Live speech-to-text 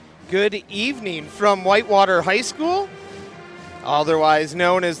Good evening from Whitewater High School, otherwise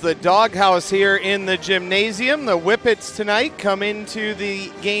known as the Doghouse here in the gymnasium. The Whippets tonight come into the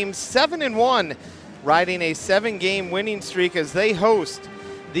game 7-1, riding a 7-game winning streak as they host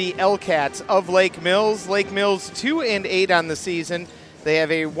the L-Cats of Lake Mills. Lake Mills 2-8 on the season. They have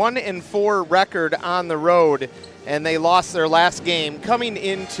a 1-4 record on the road, and they lost their last game coming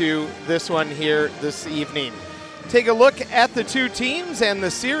into this one here this evening. Take a look at the two teams and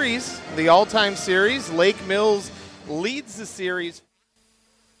the series, the all-time series. Lake Mills leads the series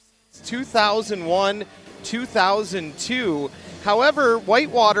 2001-2002. However,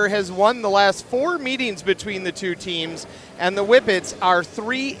 Whitewater has won the last 4 meetings between the two teams, and the Whippets are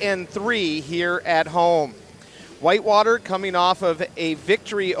 3-3 here at home. Whitewater coming off of a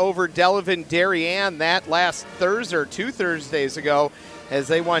victory over Delavan Darien that last Thursday, or 2 Thursdays ago, as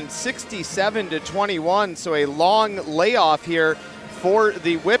they won 67-21, so a long layoff here for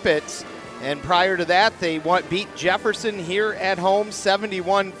the Whippets. And prior to that, they beat Jefferson here at home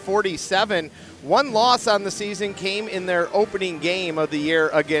 71-47. One loss on the season came in their opening game of the year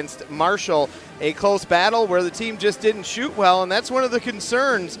against Marshall. A close battle where the team just didn't shoot well, and that's one of the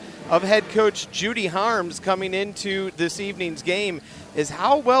concerns of head coach Judy Harms coming into this evening's game, is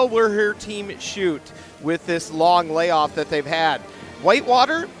how well will her team shoot with this long layoff that they've had.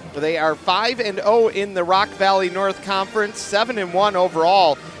 Whitewater, they are 5-0 in the Rock Valley North Conference, 7-1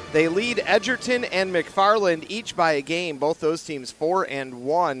 overall. They lead Edgerton and McFarland each by a game. Both those teams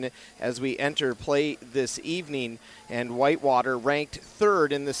 4-1 as we enter play this evening. And Whitewater ranked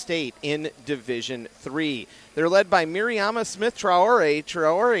 3rd in the state in Division III. They're led by Myriama Smith-Traore.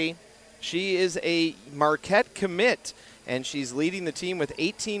 Traore, she is a Marquette commit, and she's leading the team with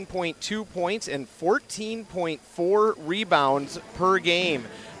 18.2 points and 14.4 rebounds per game.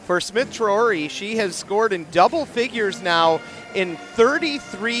 For Smith-Traore, she has scored in double figures now in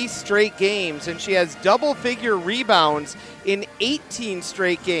 33 straight games, and she has double-figure rebounds in 18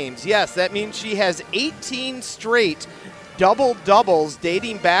 straight games. Yes, that means she has 18 straight double-doubles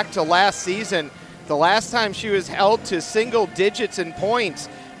dating back to last season. The last time she was held to single digits in points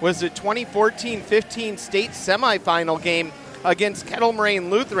was the 2014-15 state semifinal game against Kettle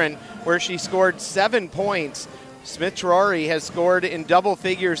Moraine Lutheran, where she scored 7 points. Smith-Traore has scored in double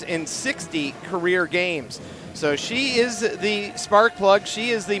figures in 60 career games. So she is the spark plug.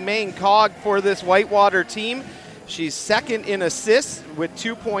 She is the main cog for this Whitewater team. She's 2nd in assists with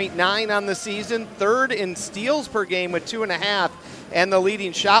 2.9 on the season, 3rd in steals per game with 2.5, and the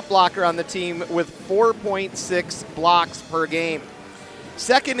leading shot blocker on the team with 4.6 blocks per game.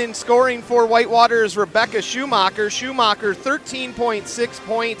 2nd in scoring for Whitewater is Rebekah Schumacher. Schumacher, 13.6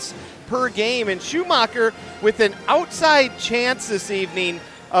 points per game, and Schumacher with an outside chance this evening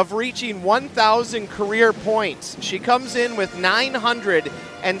of reaching 1,000 career points. She comes in with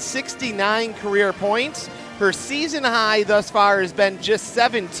 969 career points. Her season high thus far has been just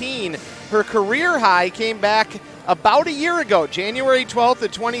 17. Her career high came back about a year ago, January 12th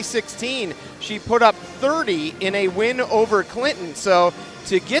of 2016. She put up 30 in a win over Clinton. So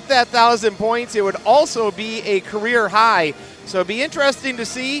to get that 1,000 points, it would also be a career high. So it'd be interesting to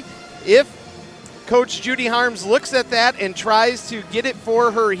see if Coach Judy Harms looks at that and tries to get it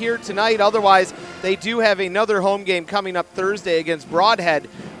for her here tonight. Otherwise, they do have another home game coming up Thursday against Broadhead,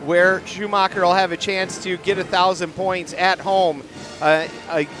 where Schumacher will have a chance to get 1,000 points at home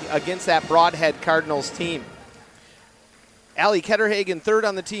against that Broadhead Cardinals team. Allie Ketterhagen 3rd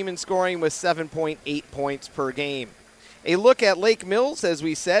on the team in scoring with 7.8 points per game. A look at Lake Mills, as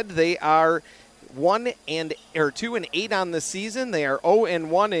we said, they are 2-8 on the season. They are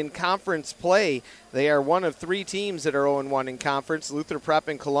 0-1 in conference play. They are one of 3 teams that are 0-1 in conference. Luther Prep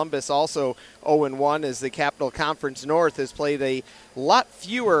and Columbus also 0-1, as the Capital Conference North has played a lot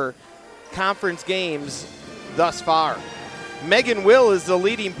fewer conference games thus far. Megan Will is the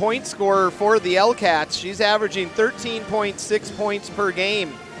leading point scorer for the L-Cats. She's averaging 13.6 points per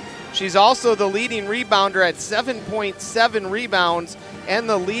game. She's also the leading rebounder at 7.7 rebounds and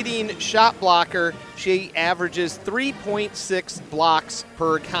the leading shot blocker. She averages 3.6 blocks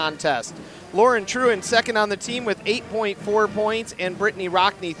per contest. Lauren Truen 2nd on the team with 8.4 points, and Brittany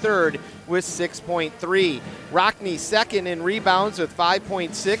Rockney 3rd with 6.3. Rockney 2nd in rebounds with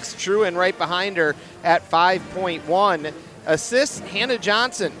 5.6. Truen right behind her at 5.1. Assists, Hannah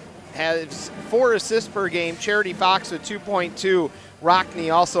Johnson has 4 assists per game. Charity Fox with 2.2.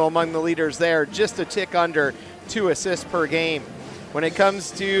 Rockney also among the leaders there, just a tick under 2 assists per game. When it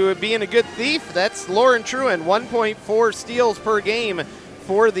comes to being a good thief, that's Lauren Truen, 1.4 steals per game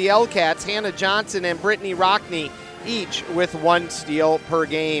for the L-Cats. Hannah Johnson and Brittany Rockney each with 1 steal per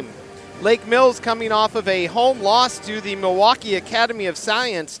game. Lake Mills coming off of a home loss to the Milwaukee Academy of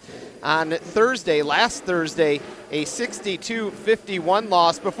Science on last Thursday, a 62-51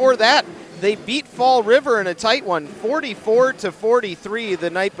 loss. Before that, they beat Fall River in a tight one, 44-43 the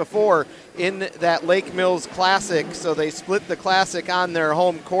night before in that Lake Mills Classic. So they split the Classic on their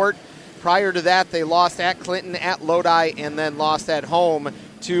home court. Prior to that, they lost at Clinton, at Lodi, and then lost at home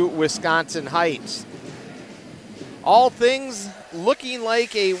to Wisconsin Heights. All things looking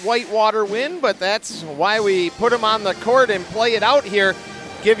like a Whitewater win, but that's why we put them on the court and play it out here.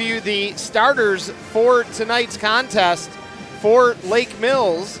 Give you the starters for tonight's contest for Lake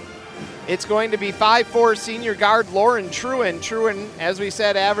Mills. It's going to be 5'4" senior guard Lauren Truen. Truen, as we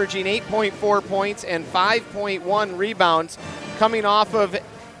said, averaging 8.4 points and 5.1 rebounds, coming off of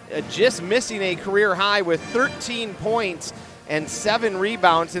just missing a career high with 13 points and 7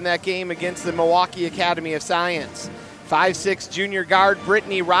 rebounds in that game against the Milwaukee Academy of Science. 5'6" junior guard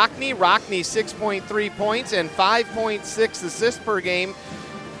Brittany Rockney. Rockney 6.3 points and 5.6 assists per game,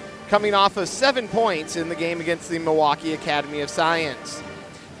 coming off of 7 points in the game against the Milwaukee Academy of Science.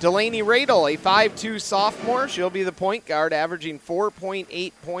 Delaney Radel, a 5'2" sophomore. She'll be the point guard, averaging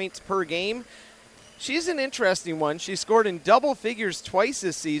 4.8 points per game. She's an interesting one. She scored in double figures twice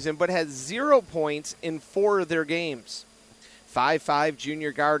this season, but has 0 points in 4 of their games. 5'5"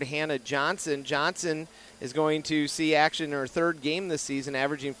 junior guard Hannah Johnson. Johnson is going to see action in her 3rd game this season,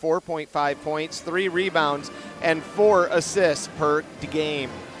 averaging 4.5 points, 3 rebounds, and 4 assists per game.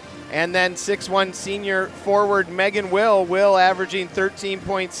 And then 6'1" senior forward Megan Will averaging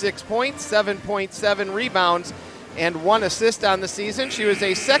 13.6 points, 7.7 rebounds, and 1 assist on the season. She was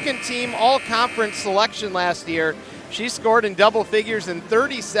a second-team all-conference selection last year. She scored in double figures in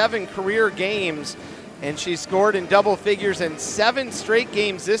 37 career games, and she scored in double figures in 7 straight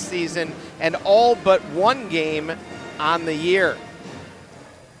games this season and all but 1 game on the year.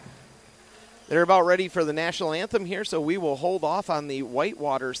 They're about ready for the national anthem here, so we will hold off on the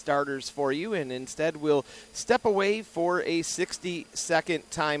Whitewater starters for you, and instead we'll step away for a 60-second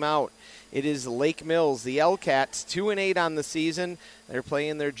timeout. It is Lake Mills, the L-Cats, 2-8 on the season. They're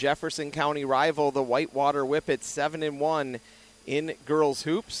playing their Jefferson County rival, the Whitewater Whippets, 7-1 in girls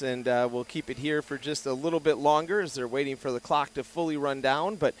hoops, and we'll keep it here for just a little bit longer as they're waiting for the clock to fully run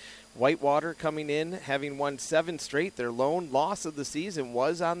down. But Whitewater coming in, having won 7 straight. Their lone loss of the season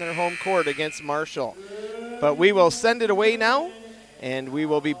was on their home court against Marshall. But we will send it away now, and we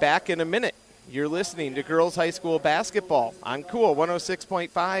will be back in a minute. You're listening to Girls High School Basketball on Cool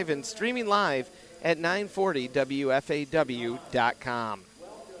 106.5 and streaming live at 940WFAW.com.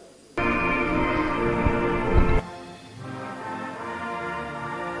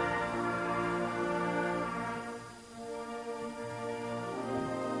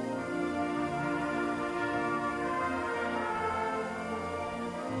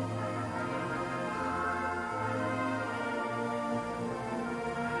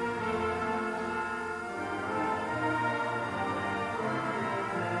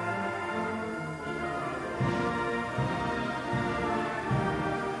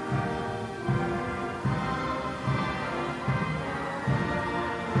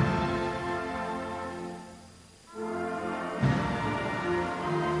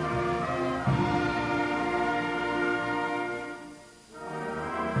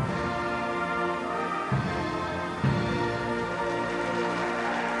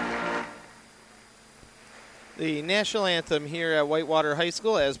 The national anthem here at Whitewater High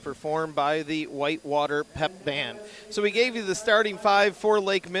School as performed by the Whitewater Pep Band. So we gave you the starting 5 for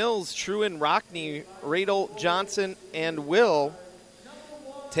Lake Mills: Truen, Rockney, Radel, Johnson, and Will.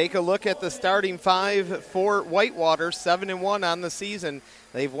 Take a look at the starting 5 for Whitewater, 7-1 on the season.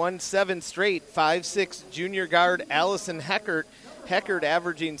 They've won 7 straight. 5'6" junior guard Allison Heckert. Heckert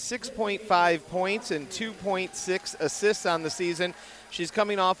averaging 6.5 points and 2.6 assists on the season. She's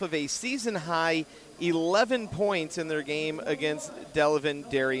coming off of a season-high 11 points in their game against Delavan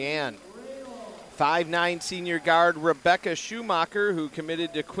Darien. 5'9" senior guard Rebekah Schumacher, who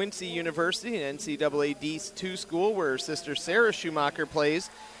committed to Quincy University, an NCAA D2 school where her sister Sarah Schumacher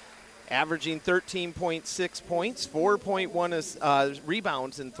plays, averaging 13.6 points, 4.1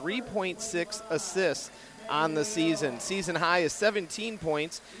 rebounds, and 3.6 assists on the season. Season high is 17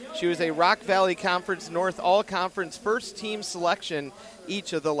 points. She was a Rock Valley Conference North All-Conference first-team selection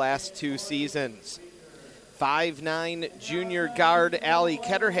each of the last 2 seasons. 5'9" junior guard Allie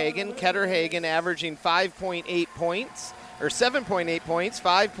Ketterhagen. Ketterhagen averaging 5.8 points, or 7.8 points,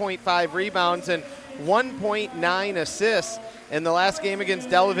 5.5 rebounds, and 1.9 assists. In the last game against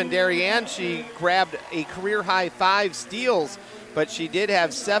Delavan Darien, she grabbed a career-high 5 steals, but she did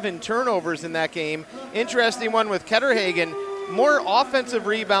have 7 turnovers in that game. Interesting one with Ketterhagen. more offensive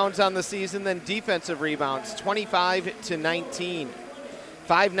rebounds on the season than defensive rebounds, 25-19.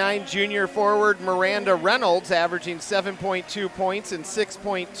 5'9" junior forward Miranda Reynolds, averaging 7.2 points and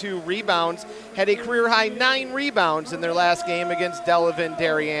 6.2 rebounds, had a career-high 9 rebounds in their last game against Delavan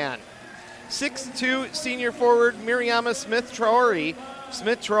Darien. 6'2" senior forward Myriama Smith-Traore,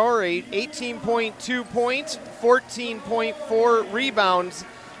 18.2 points, 14.4 rebounds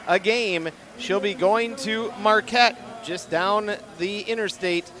a game. She'll be going to Marquette, just down the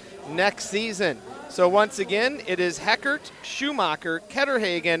interstate, next season. So once again, it is Heckert, Schumacher,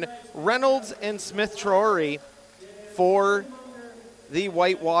 Ketterhagen, Reynolds, and Smith-Traore for the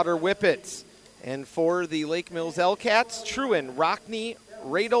Whitewater Whippets. And for the Lake Mills L-Cats, Truin, Rockney,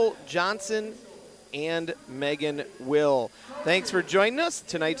 Radel, Johnson, and Megan Will. Thanks for joining us.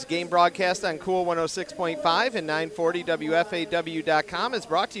 Tonight's game broadcast on Cool 106.5 and 940 WFAW.com is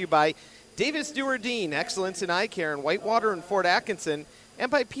brought to you by Davis Dewar-Dean, Excellence in Eye Care in Whitewater and Fort Atkinson,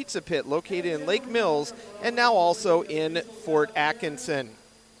 and by Pizza Pit, located in Lake Mills and now also in Fort Atkinson.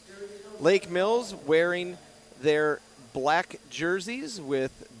 Lake Mills wearing their black jerseys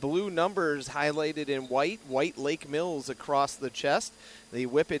with blue numbers highlighted in white Lake Mills across the chest. The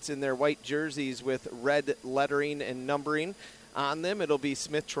Whippets in their white jerseys with red lettering and numbering on them. It'll be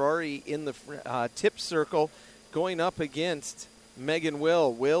Smith-Traore in the tip circle going up against Megan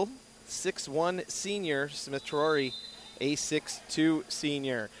Will. Will, 6'1" senior, Smith-Traore, a 6'2"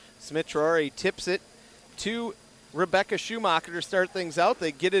 senior. Smith-Traore tips it to Rebekah Schumacher to start things out.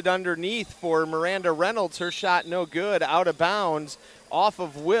 They get it underneath for Miranda Reynolds. Her shot no good, out of bounds, off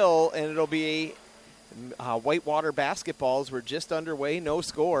of Will, and it'll be a Whitewater basketballs. We're just underway, no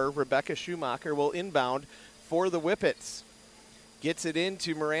score. Rebekah Schumacher will inbound for the Whippets. Gets it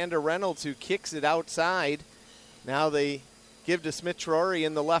into Miranda Reynolds, who kicks it outside. Now they give to Smith-Traore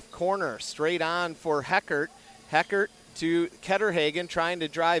in the left corner. Straight on for Heckert. Heckert to Ketterhagen, trying to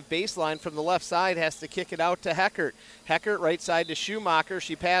drive baseline from the left side, has to kick it out to Heckert. Heckert right side to Schumacher.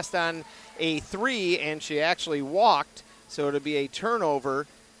 She passed on a 3, and she actually walked, so it'll be a turnover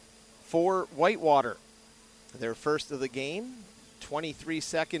for Whitewater. Their first of the game, 23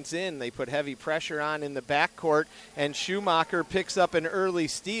 seconds in. They put heavy pressure on in the backcourt, and Schumacher picks up an early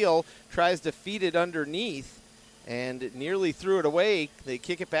steal, tries to feed it underneath, and nearly threw it away. They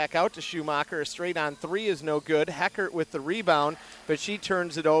kick it back out to Schumacher. A straight-on 3 is no good. Heckert with the rebound, but she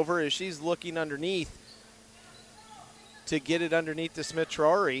turns it over as she's looking underneath to get it underneath to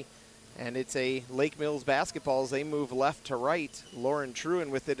Smith-Traore. And it's a Lake Mills basketball as they move left to right. Lauren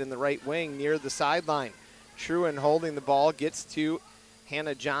Truin with it in the right wing near the sideline. Truin holding the ball, gets to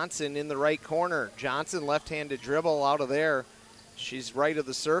Hannah Johnson in the right corner. Johnson left-handed dribble out of there. She's right of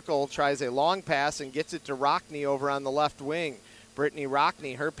the circle, tries a long pass and gets it to Rockney over on the left wing. Brittany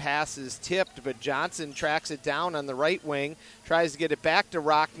Rockney, her pass is tipped, but Johnson tracks it down on the right wing, tries to get it back to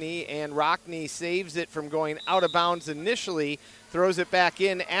Rockney, and Rockney saves it from going out of bounds initially, throws it back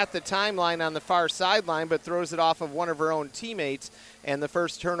in at the timeline on the far sideline, but throws it off of one of her own teammates, and the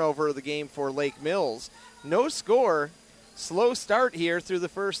first turnover of the game for Lake Mills. No score, slow start here through the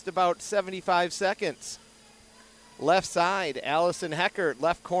first about 75 seconds. Left side, Allison Heckert,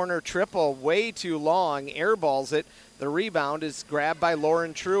 left corner triple, way too long, airballs it. The rebound is grabbed by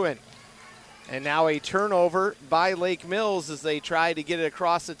Lauren Truin. And now a turnover by Lake Mills as they try to get it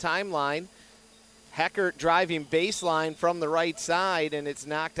across the timeline. Heckert driving baseline from the right side, and it's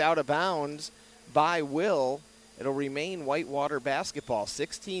knocked out of bounds by Will. It'll remain Whitewater basketball.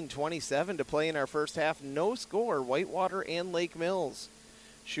 16:27 to play in our first half. No score, Whitewater and Lake Mills.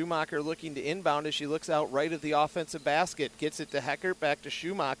 Schumacher looking to inbound as she looks out right at the offensive basket. Gets it to Heckert, back to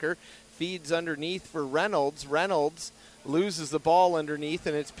Schumacher. Feeds underneath for Reynolds. Reynolds loses the ball underneath,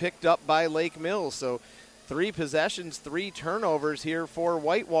 and it's picked up by Lake Mills. So 3 possessions, 3 turnovers here for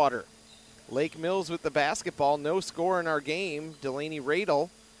Whitewater. Lake Mills with the basketball. No score in our game. Delaney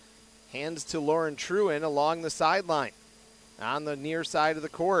Radel hands to Lauren Truin along the sideline on the near side of the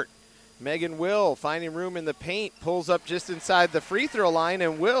court. Megan Will finding room in the paint, pulls up just inside the free throw line,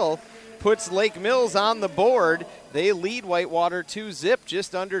 and Will puts Lake Mills on the board. They lead Whitewater 2-zip,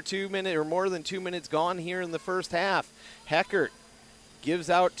 just under 2 minutes or more than 2 minutes gone here in the first half. Heckert gives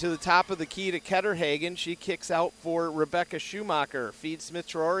out to the top of the key to Ketterhagen. She kicks out for Rebekah Schumacher. Feeds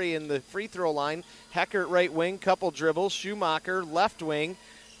Smith-Traore in the free throw line. Heckert right wing, couple dribbles. Schumacher left wing.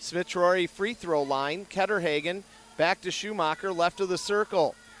 Smith-Traore free throw line. Ketterhagen back to Schumacher, left of the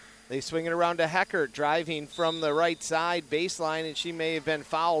circle. They swing it around to Heckert, driving from the right side baseline, and she may have been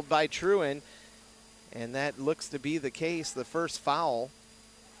fouled by Truin. And that looks to be the case. The first foul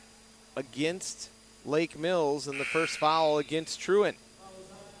against Lake Mills and the first foul against Truin.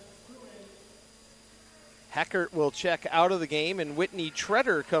 Heckert will check out of the game, and Whitney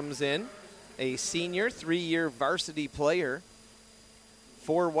Treader comes in, a senior, 3-year varsity player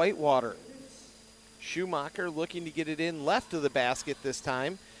for Whitewater. Schumacher looking to get it in left of the basket this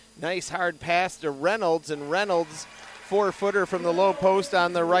time. Nice hard pass to Reynolds, and Reynolds, 4-footer from the low post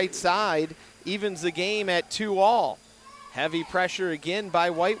on the right side, evens the game at 2-all. Heavy pressure again by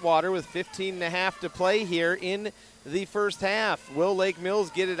Whitewater with 15.5 to play here in the first half. Will Lake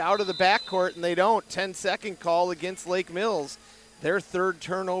Mills get it out of the backcourt? And they don't. 10-second call against Lake Mills. Their third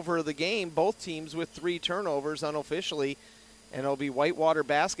turnover of the game. Both teams with 3 turnovers unofficially. And it'll be Whitewater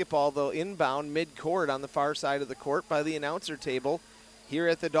basketball. They'll inbound mid-court on the far side of the court by the announcer table here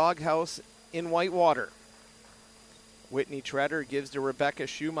at the Doghouse in Whitewater. Whitney Treader gives to Rebekah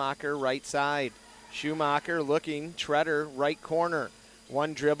Schumacher, right side. Schumacher looking, Treader, right corner.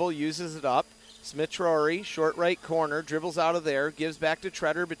 One dribble, uses it up. Smith-Traore, short right corner, dribbles out of there, gives back to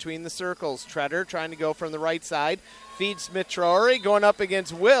Treader between the circles. Treader trying to go from the right side, feeds Smith-Traore, going up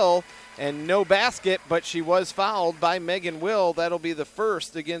against Will, and no basket, but she was fouled by Megan Will. That'll be the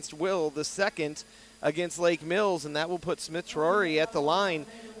first against Will, the second against Lake Mills, and that will put Smith-Traore at the line.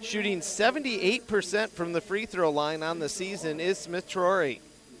 Shooting 78% from the free throw line on the season is Smith-Traore.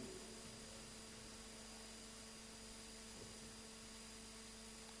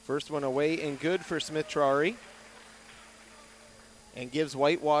 First one away and good for Smith-Traore. And gives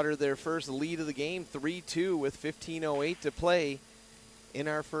Whitewater their first lead of the game, 3-2 with 15:08 to play in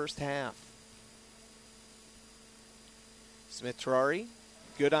our first half. Smith-Traore,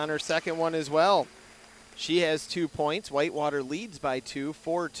 good on her second one as well. She has 2 points. Whitewater leads by 2,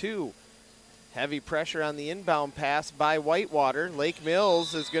 4-2. Heavy pressure on the inbound pass by Whitewater. Lake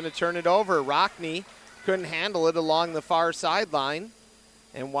Mills is going to turn it over. Rockney couldn't handle it along the far sideline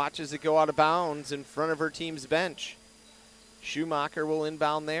and watches it go out of bounds in front of her team's bench. Schumacher will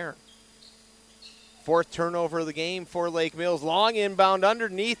inbound there. 4th turnover of the game for Lake Mills. Long inbound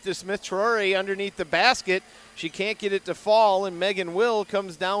underneath to Smith-Traore underneath the basket. She can't get it to fall, and Megan Will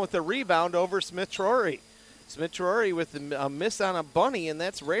comes down with a rebound over Smith-Traore. Smith-Traore with a miss on a bunny, and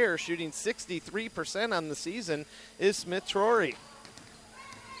that's rare. Shooting 63% on the season is Smith-Traore.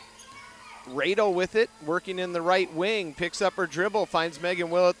 Rado with it, working in the right wing, picks up her dribble, finds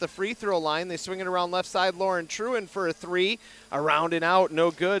Megan Will at the free throw line. They swing it around left side. Lauren Truen for a 3. Around and out, no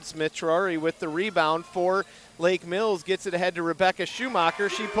good. Smith-Traore with the rebound for Lake Mills. Gets it ahead to Rebekah Schumacher.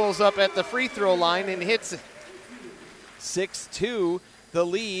 She pulls up at the free throw line and hits it. 6-2, the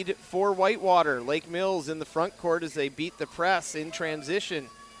lead for Whitewater. Lake Mills in the front court as they beat the press in transition.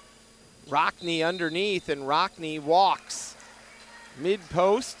 Rockney underneath, and Rockney walks.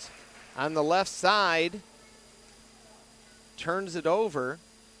 Mid-post. On the left side, turns it over.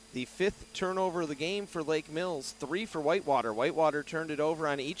 The 5th turnover of the game for Lake Mills, 3 for Whitewater. Whitewater turned it over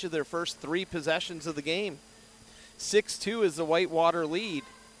on each of their first 3 possessions of the game. 6-2 is the Whitewater lead.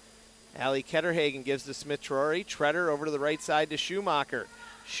 Allie Ketterhagen gives to Smith-Traore. Treader over to the right side to Schumacher.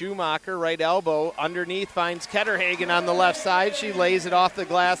 Schumacher, right elbow, underneath, finds Ketterhagen on the left side. She lays it off the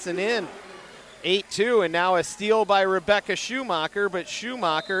glass and in. 8-2, and now a steal by Rebekah Schumacher, but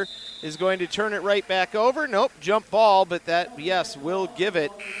Schumacher is going to turn it right back over. Nope, jump ball, but that, yes, will give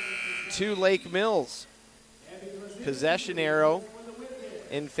it to Lake Mills. Possession arrow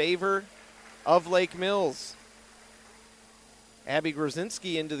in favor of Lake Mills. Abby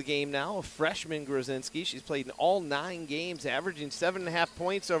Grozinski into the game now, a freshman Grozinski. She's played in all 9 games, averaging 7.5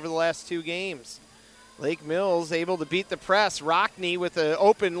 points over the last 2 games. Lake Mills able to beat the press. Rockney with an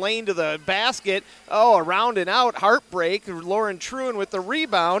open lane to the basket. Oh, around and out. Heartbreak. Lauren Truen with the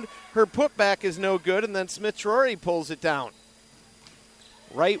rebound. Her putback is no good, and then Smith-Traore pulls it down.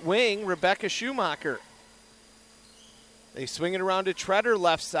 Right wing, Rebekah Schumacher. They swing it around to Treader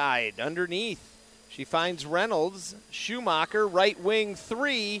left side. Underneath. She finds Reynolds. Schumacher, right wing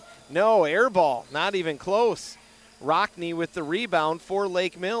 3. No, air ball. Not even close. Rockney with the rebound for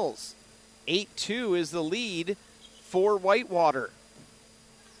Lake Mills. 8-2 is the lead for Whitewater.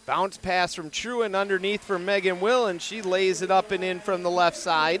 Bounce pass from Truen underneath for Megan Will, and she lays it up and in from the left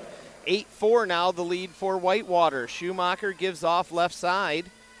side. 8-4 now the lead for Whitewater. Schumacher gives off left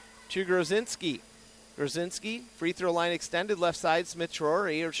side to Grozinski. Grozinski, free throw line extended left side,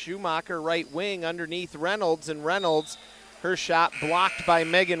 Smith-Traore, or Schumacher right wing underneath Reynolds, and Reynolds, her shot blocked by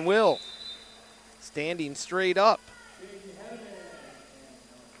Megan Will. Standing straight up.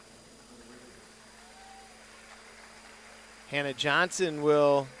 Hannah Johnson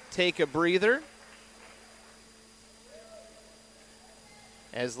will take a breather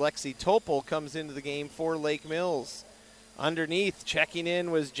as Lexi Topol comes into the game for Lake Mills. Underneath, checking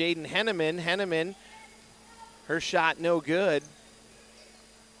in was Jaden Henneman. Henneman, her shot no good.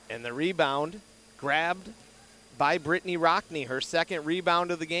 And the rebound grabbed by Brittany Rockney, her second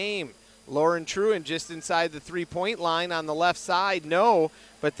rebound of the game. Lauren Truen just inside the three-point line on the left side. No,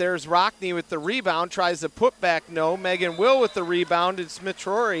 but there's Rockney with the rebound. Tries to put back. No. Megan Will with the rebound, and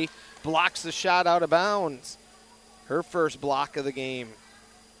Smith-Traore blocks the shot out of bounds. Her first block of the game.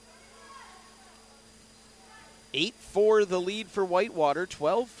 8-4 the lead for Whitewater.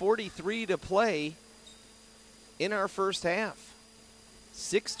 12:43 to play in our first half.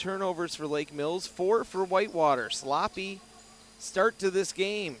 6 turnovers for Lake Mills, 4 for Whitewater. Sloppy start to this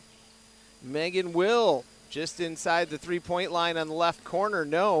game. Megan Will just inside the three-point line on the left corner.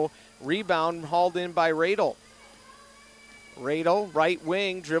 No. Rebound hauled in by Radel. Radel, right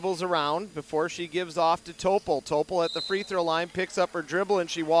wing, dribbles around before she gives off to Topol. Topol at the free throw line, picks up her dribble, and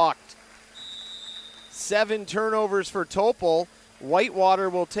she walked. 7 turnovers for Topol. Whitewater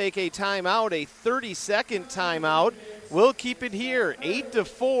will take a timeout, a 30-second timeout. We'll keep it here.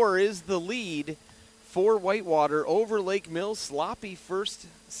 8-4 is the lead for Whitewater over Lake Mills. Sloppy first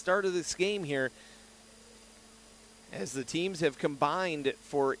start of this game here, as the teams have combined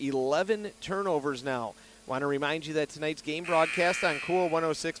for 11 turnovers now. Want to remind you that tonight's game broadcast on Cool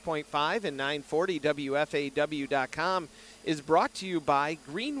 106.5 and 940 WFAW.com is brought to you by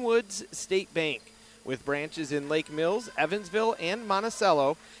Greenwoods State Bank, with branches in Lake Mills, Evansville, and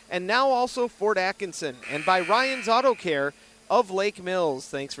Monticello, and now also Fort Atkinson, and by Ryan's Auto Care of Lake Mills.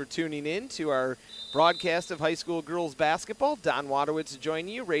 Thanks for tuning in to our broadcast of high school girls basketball. Don Wadowitz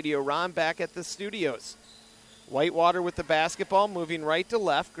joining you. Radio Ron back at the studios. Whitewater with the basketball, moving right to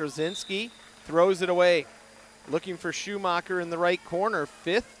left. Grzinski throws it away. Looking for Schumacher in the right corner.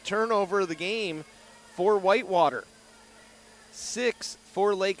 5th turnover of the game for Whitewater. 6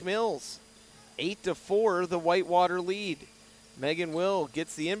 for Lake Mills. 8-4 the Whitewater lead. Megan Will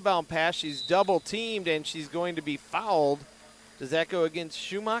gets the inbound pass. She's double teamed and she's going to be fouled. Does that go against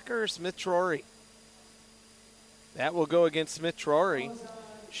Schumacher or Smith-Traore? That will go against Smith-Traore.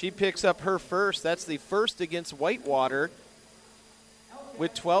 She picks up her first. That's the first against Whitewater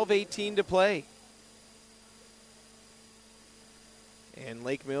with 12:18 to play. And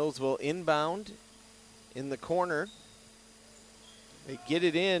Lake Mills will inbound in the corner. They get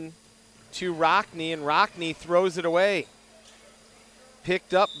it in to Rockney, and Rockney throws it away.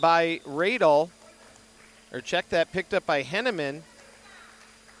 Picked up by Radel. Or check that, picked up by Henneman.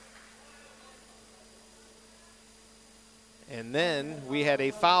 And then we had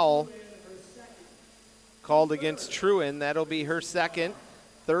a foul called against Truen. That'll be her second,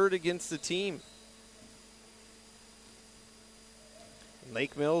 third against the team.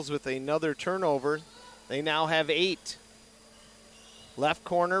 Lake Mills with another turnover. They now have 8. Left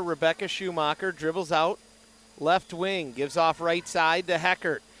corner, Rebekah Schumacher dribbles out. Left wing, gives off right side to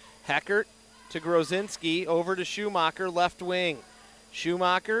Heckert. Heckert to Grzinski, over to Schumacher, left wing.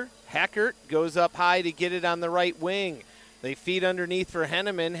 Schumacher, Heckert goes up high to get it on the right wing. They feed underneath for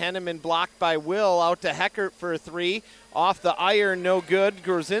Henneman. Henneman blocked by Will, out to Heckert for a 3. Off the iron, no good.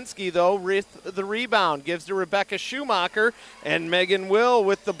 Grzinski, though, with the rebound. Gives to Rebekah Schumacher, and Megan Will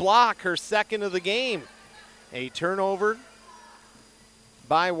with the block, her second of the game. A turnover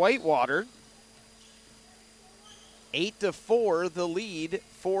by Whitewater. 8-4 the lead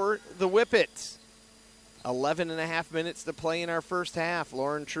for the Whippets. 11.5 minutes to play in our first half.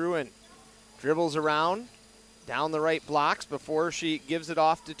 Lauren Truen dribbles around, down the right blocks before she gives it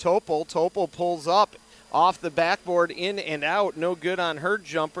off to Topol. Topol pulls up off the backboard, in and out. No good on her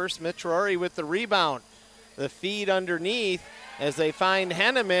jumper. Smith-Traore with the rebound. The feed underneath as they find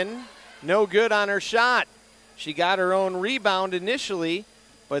Henneman. No good on her shot. She got her own rebound initially,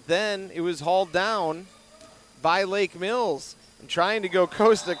 but then it was hauled down by Lake Mills. And trying to go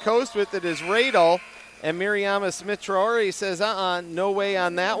coast to coast with it is Radel, and Myriama Smith-Traore says, no way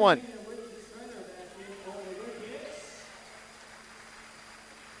on that one.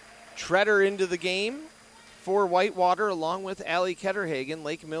 Treader into the game for Whitewater along with Allie Ketterhagen.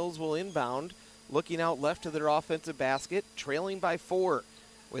 Lake Mills will inbound, looking out left to their offensive basket, trailing by 4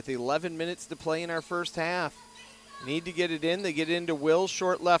 with 11 minutes to play in our first half. Need to get it in. They get into Will,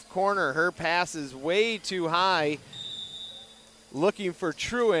 short left corner. Her pass is way too high. Looking for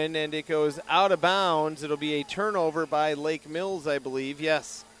Truen, and it goes out of bounds. It'll be a turnover by Lake Mills, I believe.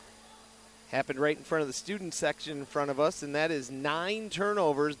 Yes. Happened right in front of the student section in front of us, and that is 9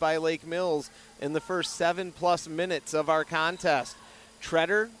 turnovers by Lake Mills in the first 7+ minutes of our contest.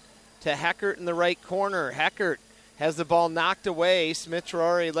 Treader to Heckert in the right corner. Heckert has the ball knocked away.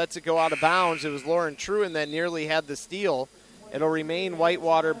 Smith-Traore lets it go out of bounds. It was Lauren Truen that nearly had the steal. It'll remain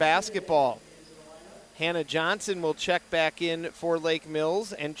Whitewater basketball. Hannah Johnson will check back in for Lake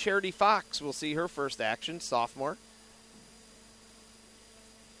Mills, and Charity Fox will see her first action, sophomore.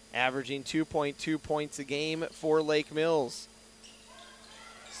 averaging 2.2 points a game for Lake Mills.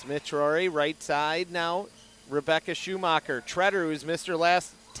 Smith-Traore, right side now. Rebekah Schumacher. Treader, who's missed her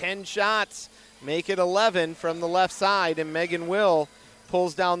last 10 shots, make it 11 from the left side, and Megan Will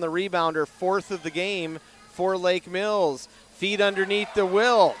pulls down the rebound, her fourth of the game for Lake Mills. Feed underneath the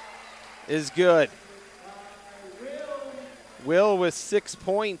Will is good. Will with 6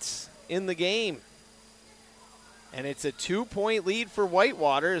 points in the game. And it's a 2-point lead for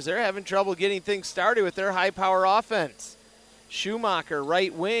Whitewater as they're having trouble getting things started with their high-power offense. Schumacher,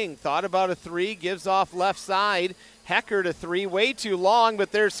 right wing, thought about a three, gives off left side. Hecker to three, way too long,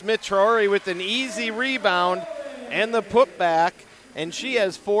 but there's Smith-Traore with an easy rebound and the putback, and she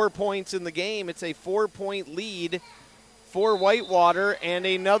has 4 points in the game. It's a 4-point lead for Whitewater, and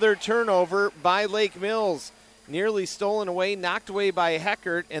another turnover by Lake Mills. Nearly stolen away, knocked away by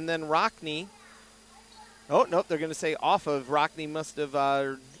Heckert, and then Rockney. Oh, nope, they're going to say off of. Rockney must have,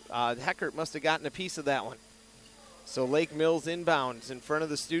 Heckert must have gotten a piece of that one. So Lake Mills inbounds in front of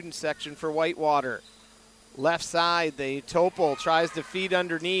the student section for Whitewater. Left side, the Topol tries to feed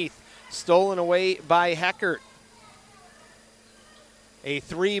underneath. Stolen away by Heckert. A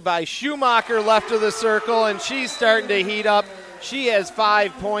three by Schumacher left of the circle, and she's starting to heat up. She has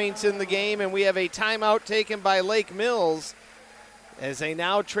 5 points in the game, and we have a timeout taken by Lake Mills as they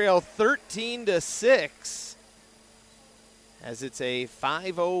now trail 13-6 as it's a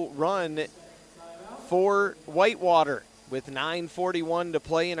 5-0 run for Whitewater with 9:41 to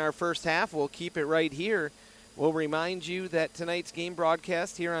play in our first half. We'll keep it right here. We'll remind you that tonight's game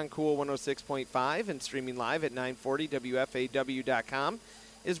broadcast here on Cool 106.5 and streaming live at 940WFAW.com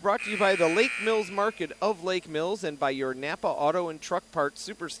is brought to you by the Lake Mills Market of Lake Mills and by your Napa Auto and Truck Parts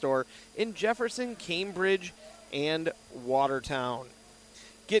Superstore in Jefferson, Cambridge, and Watertown.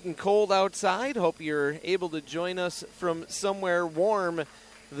 Getting cold outside. Hope you're able to join us from somewhere warm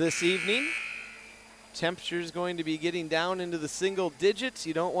this evening. Temperature is going to be getting down into the single digits.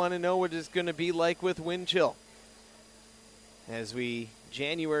 You don't want to know what it's going to be like with wind chill.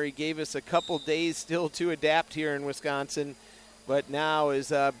 January gave us a couple days still to adapt here in Wisconsin, but now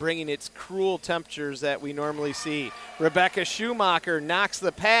is bringing its cruel temperatures that we normally see. Rebekah Schumacher knocks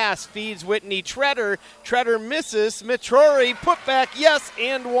the pass, feeds Whitney Treader. Treader misses. Smith-Traore put back, yes,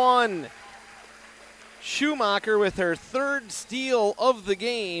 and one. Schumacher with her third steal of the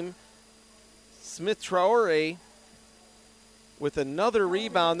game. Smith-Traore with another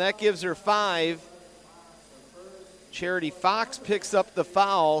rebound. That gives her 5. Charity Fox picks up the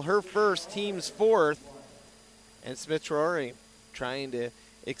foul, her first, team's 4th. And Smith-Traore trying to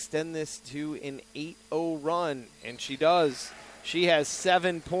extend this to an 8-0 run, and she does. She has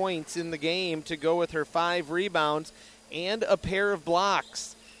 7 points in the game to go with her 5 rebounds and a pair of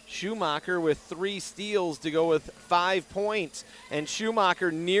blocks. Schumacher with 3 steals to go with 5 points. And Schumacher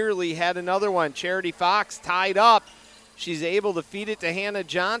nearly had another one. Charity Fox tied up. She's able to feed it to Hannah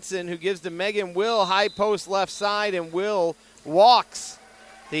Johnson, who gives to Megan Will, high post left side, and Will walks.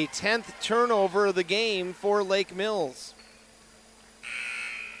 The 10th turnover of the game for Lake Mills.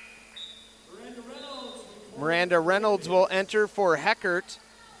 Miranda Reynolds will enter for Heckert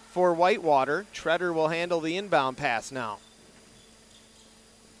for Whitewater. Treader will handle the inbound pass now.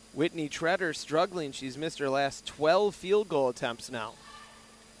 Whitney Treader struggling. She's missed her last 12 field goal attempts now.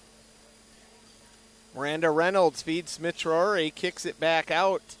 Miranda Reynolds feeds Smith-Traore, kicks it back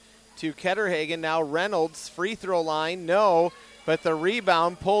out to Ketterhagen. Now Reynolds, free throw line, no, but the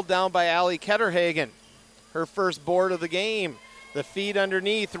rebound pulled down by Allie Ketterhagen. Her first board of the game. The feed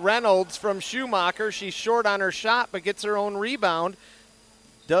underneath, Reynolds from Schumacher. She's short on her shot, but gets her own rebound.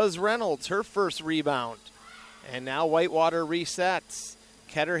 Does Reynolds, her first rebound. And now Whitewater resets.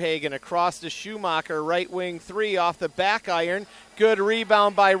 Ketterhagen across to Schumacher, right wing 3 off the back iron. Good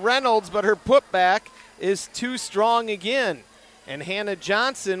rebound by Reynolds, but her putback is too strong again. And Hannah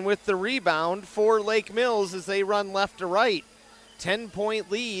Johnson with the rebound for Lake Mills as they run left to right. 10-point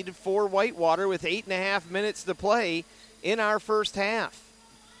lead for Whitewater with 8.5 minutes to play in our first half.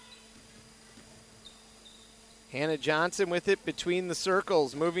 Hannah Johnson with it between the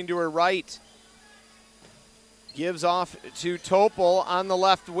circles, moving to her right. Gives off to Topol on the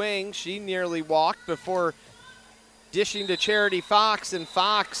left wing. She nearly walked before dishing to Charity Fox, and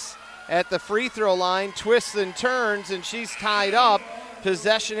Fox at the free throw line twists and turns, and she's tied up.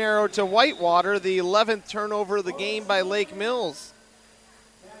 Possession arrow to Whitewater, the 11th turnover of the game by Lake Mills.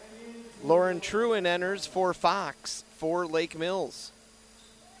 Lauren Truen enters for Fox for Lake Mills.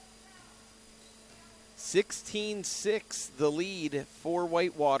 16-6 the lead for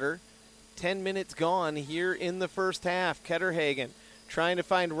Whitewater. 10 minutes gone here in the first half. Ketterhagen trying to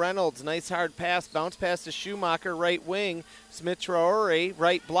find Reynolds. Nice hard pass. Bounce pass to Schumacher, right wing. Smith-Traore,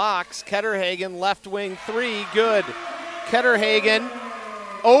 right blocks. Ketterhagen, left wing, 3. Good. Ketterhagen,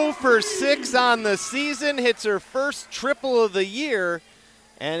 0 for 6 on the season. Hits her first triple of the year.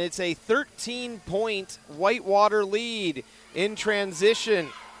 And it's a 13-point Whitewater lead in transition.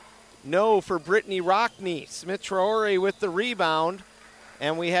 No for Brittany Rockney. Smith-Traore with the rebound.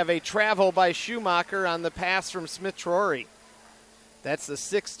 And we have a travel by Schumacher on the pass from Smith-Traore. That's the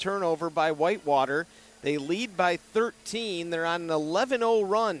 6th turnover by Whitewater. They lead by 13. They're on an 11-0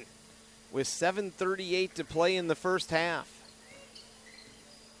 run with 7:38 to play in the first half.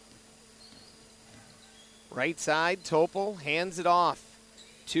 Right side, Topol hands it off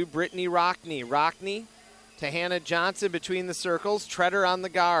to Brittany Rockney. Rockney to Hannah Johnson between the circles. Treader on the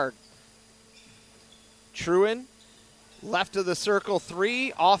guard. Truin, left of the circle,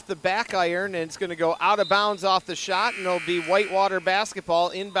 3, off the back iron, and it's going to go out of bounds off the shot, and it'll be Whitewater basketball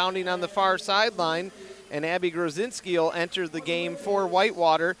inbounding on the far sideline, and Abby Grozinski will enter the game for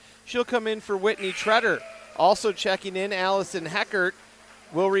Whitewater. She'll come in for Whitney Treader. Also checking in, Allison Heckert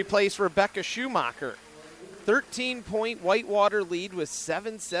will replace Rebekah Schumacher. 13-point Whitewater lead with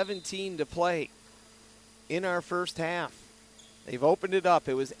 7:17 to play in our first half. They've opened it up.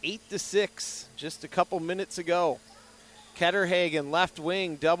 It was 8-6 just a couple minutes ago. Ketterhagen, left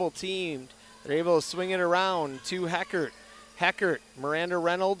wing, double teamed. They're able to swing it around to Heckert. Heckert, Miranda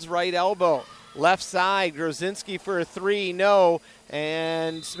Reynolds, right elbow. Left side, Grozinski for a 3, no.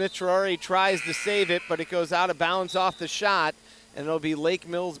 And Smith-Traore tries to save it, but it goes out of bounds off the shot. And it'll be Lake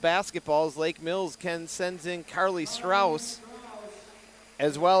Mills basketball as Lake Mills sends in Carly Strauss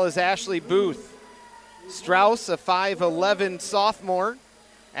as well as Ashley Booth. Strauss, a 5'11 sophomore.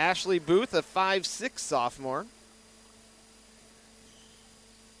 Ashley Booth, a 5'6 sophomore.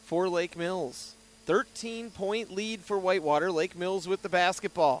 For Lake Mills. 13-point lead for Whitewater. Lake Mills with the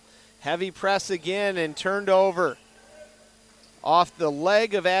basketball. Heavy press again and turned over. Off the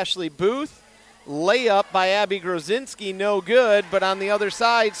leg of Ashley Booth. Layup by Abby Grozinski, no good. But on the other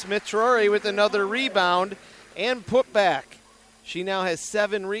side, Smith-Traore with another rebound and putback. She now has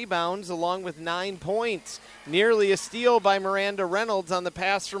 7 rebounds along with 9 points. Nearly a steal by Miranda Reynolds on the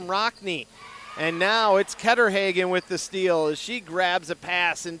pass from Rockney. And now it's Ketterhagen with the steal as she grabs a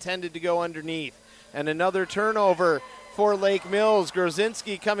pass intended to go underneath. And another turnover for Lake Mills.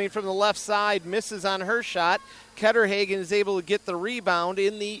 Grozinski coming from the left side, misses on her shot. Ketterhagen is able to get the rebound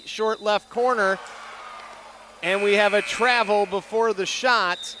in the short left corner. And we have a travel before the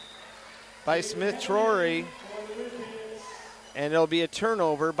shot by Smith-Traore. And it'll be a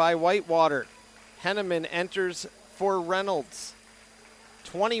turnover by Whitewater. Henneman enters for Reynolds.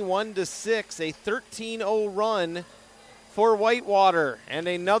 21-6, a 13-0 run for Whitewater. And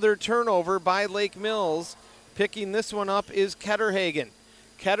another turnover by Lake Mills. Picking this one up is Ketterhagen.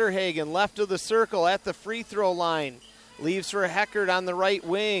 Ketterhagen left of the circle at the free throw line. Leaves for Heckert on the right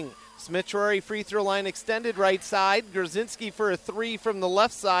wing. Smith-Traore free throw line extended right side. Grozinski for a 3 from the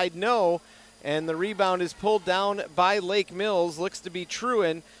left side, no. And the rebound is pulled down by Lake Mills. Looks to be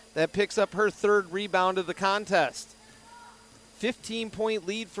Truin that picks up her 3rd rebound of the contest. 15-point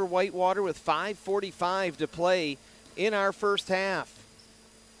lead for Whitewater with 5:45 to play in our first half.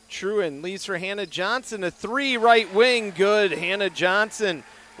 Truin leaves for Hannah Johnson, a 3 right wing, good. Hannah Johnson,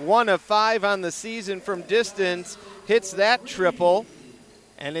 1 of 5 on the season from distance, hits that triple,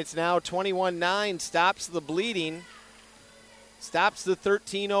 and it's now 21-9, stops the bleeding, stops the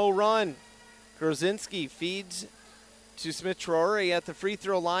 13-0 run. Grozinski feeds to Smith-Traore at the free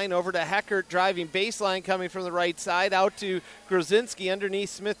throw line, over to Heckert, driving baseline coming from the right side, out to Grozinski underneath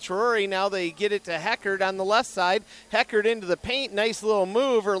Smith-Traore. Now they get it to Heckert on the left side. Heckert into the paint, nice little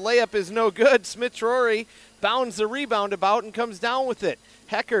move. Her layup is no good. Smith-Traore bounds the rebound about and comes down with it.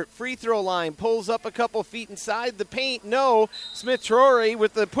 Heckert, free throw line, pulls up a couple feet inside the paint, no. Smith-Traore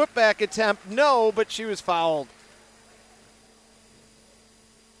with the putback attempt, no, but she was fouled.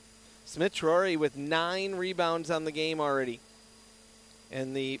 Smith-Traore with 9 rebounds on the game already.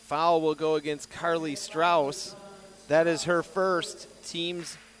 And the foul will go against Carly Strauss. That is her first,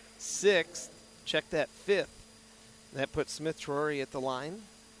 team's 6th. Check that, 5th. That puts Smith-Traore at the line.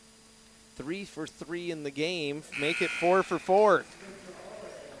 3 for 3 in the game. Make it 4 for 4.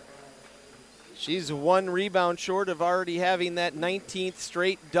 She's 1 rebound short of already having that 19th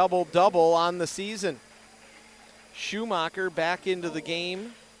straight double-double on the season. Schumacher back into the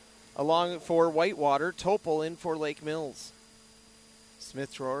game. Along for Whitewater, Topol in for Lake Mills.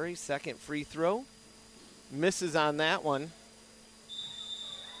 Smith-Traore, 2nd free throw. Misses on that one.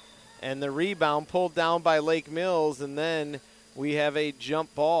 And the rebound pulled down by Lake Mills, and then we have a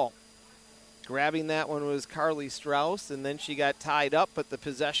jump ball. Grabbing that one was Carly Strauss, and then she got tied up, but the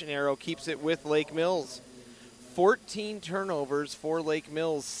possession arrow keeps it with Lake Mills. 14 turnovers for Lake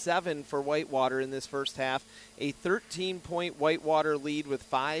Mills, 7 for Whitewater in this first half. A 13-point Whitewater lead with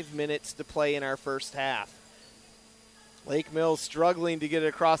 5 minutes to play in our first half. Lake Mills struggling to get it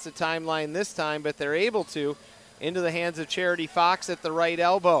across the timeline this time, but they're able to. Into the hands of Charity Fox at the right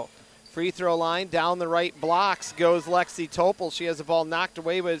elbow. Free throw line, down the right blocks goes Lexi Topel. She has the ball knocked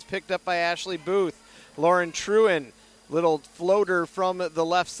away, but it's picked up by Ashley Booth. Lauren Truen, little floater from the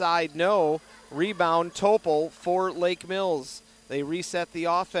left side, no. Rebound, Topel for Lake Mills. They reset the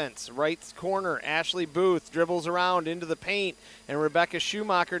offense. Right corner, Ashley Booth dribbles around into the paint, and Rebekah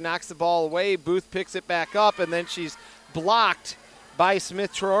Schumacher knocks the ball away. Booth picks it back up, and then she's blocked by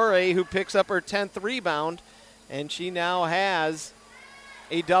Smith-Traore, who picks up her 10th rebound, and she now has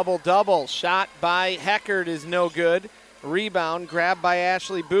a double-double. Shot by Heckert is no good. Rebound grabbed by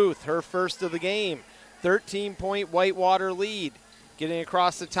Ashley Booth, her first of the game. 13-point Whitewater lead. Getting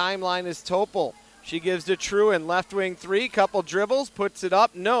across the timeline is Topel. She gives to Truen, left wing three, couple dribbles, puts it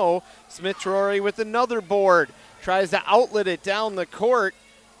up, no. Smith-Traore with another board. Tries to outlet it down the court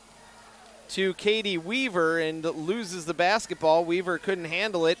to Katie Weaver and loses the basketball. Weaver couldn't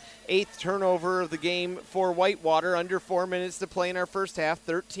handle it. 8th turnover of the game for Whitewater. Under 4 minutes to play in our first half.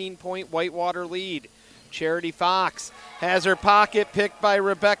 13-point Whitewater lead. Charity Fox has her pocket picked by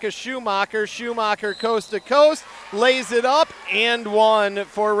Rebekah Schumacher. Schumacher coast to coast, lays it up, and one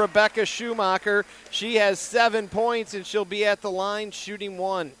for Rebekah Schumacher. She has 7 points, and she'll be at the line shooting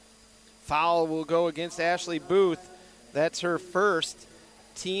one. Foul will go against Ashley Booth. That's her first,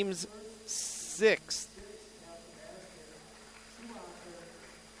 team's 6th.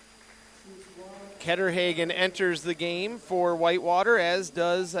 Ketterhagen enters the game for Whitewater, as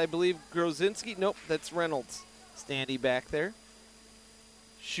does, I believe, Grozinski. Nope, that's Reynolds standing back there.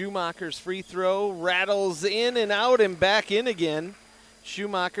 Schumacher's free throw rattles in and out and back in again.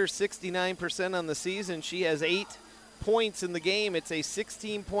 Schumacher 69% on the season. She has 8 points in the game. It's a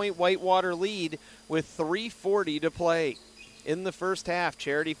 16-point Whitewater lead with 3:40 to play. In the first half,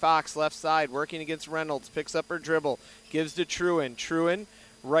 Charity Fox left side working against Reynolds, picks up her dribble, gives to Truen. Truen,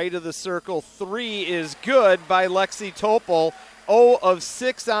 right of the circle, 3 is good by Lexi Topel. 0 of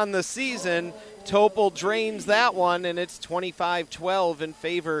 6 on the season. Topel drains that one, and it's 25-12 in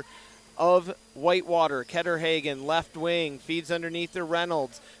favor of Whitewater. Ketterhagen, left wing, feeds underneath to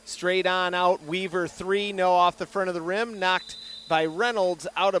Reynolds. Straight on out, Weaver 3, no off the front of the rim, knocked by Reynolds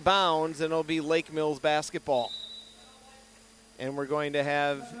out of bounds, and it'll be Lake Mills basketball. And we're going to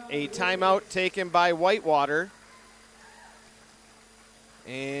have a timeout taken by Whitewater.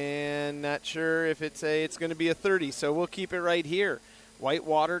 And not sure if it's going to be a 30, so we'll keep it right here.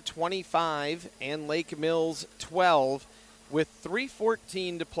 Whitewater 25 and Lake Mills 12 with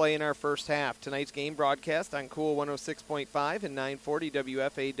 3:14 to play in our first half. Tonight's game broadcast on Cool 106.5 and 940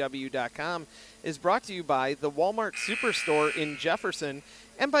 WFAW.com is brought to you by the Walmart Superstore in Jefferson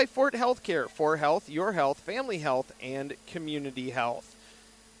and by Fort Healthcare. For health, your health, family health, and community health.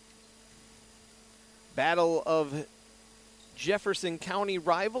 Battle of Jefferson County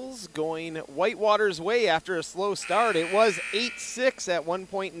rivals going Whitewater's way after a slow start. It was 8-6 at one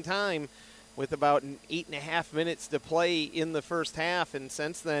point in time with about 8.5 minutes to play in the first half, and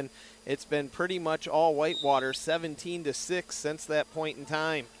since then it's been pretty much all Whitewater, 17-6 since that point in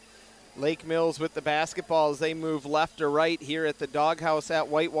time. Lake Mills with the basketball as they move left to right here at the doghouse at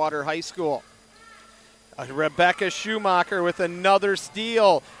Whitewater High School. Rebekah Schumacher with another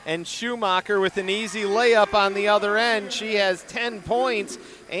steal, and Schumacher with an easy layup on the other end. She has 10 points,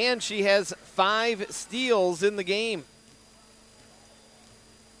 and she has 5 steals in the game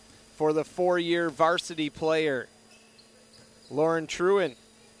for the 4-year varsity player. Lauren Truen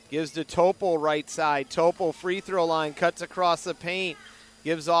gives to Topel right side. Topel free throw line, cuts across the paint,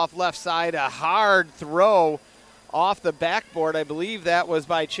 gives off left side, a hard throw off the backboard. I believe that was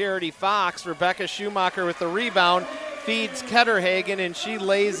by Charity Fox. Rebekah Schumacher with the rebound, feeds Ketterhagen, and she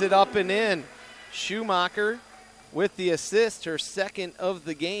lays it up and in. Schumacher with the assist, her second of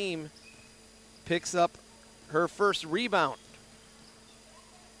the game, picks up her first rebound.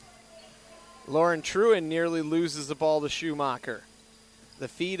 Lauren Truen nearly loses the ball to Schumacher. The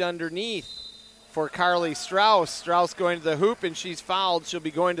feed underneath for Carly Strauss. Strauss going to the hoop, and she's fouled. She'll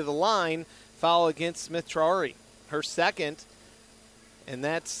be going to the line. Foul against Smith-Traore, her second, and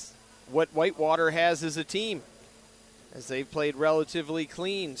that's what Whitewater has as a team, as they've played relatively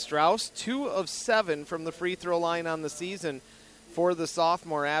clean. Strauss, 2 of 7 from the free throw line on the season for the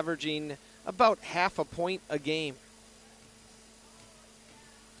sophomore, averaging about half a point a game.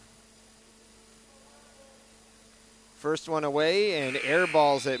 First one away and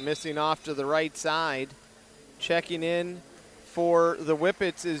airballs it, missing off to the right side. Checking in for the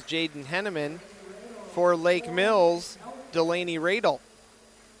Whippets is Jaden Henneman. For Lake Mills, Delaney Radel.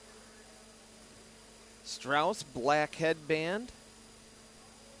 Strauss, black headband.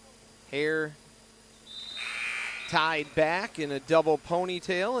 Hair tied back in a double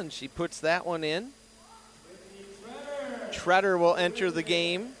ponytail, and she puts that one in. Treader will enter the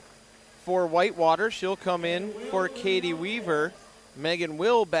game for Whitewater. She'll come in for Katie Weaver. Megan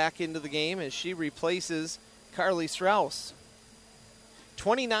Will back into the game as she replaces Carly Strauss.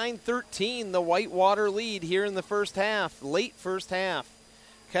 29-13, the Whitewater lead here in the first half, late first half.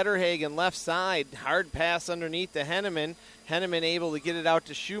 Ketterhagen left side, hard pass underneath to Henneman. Henneman able to get it out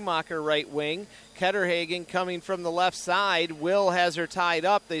to Schumacher right wing. Ketterhagen coming from the left side. Will has her tied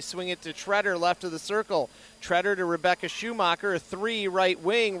up. They swing it to Treader left of the circle. Treader to Rebekah Schumacher, 3 right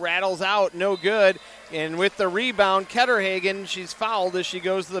wing, rattles out, no good. And with the rebound, Ketterhagen, she's fouled as she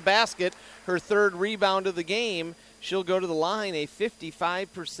goes to the basket. Her 3rd rebound of the game. She'll go to the line, a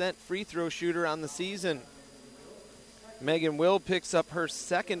 55% free throw shooter on the season. Megan Will picks up her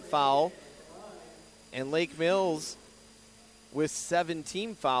 2nd foul. And Lake Mills with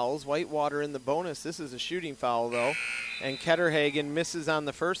 17 fouls. Whitewater in the bonus. This is a shooting foul, though. And Ketterhagen misses on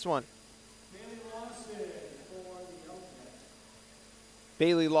the first one.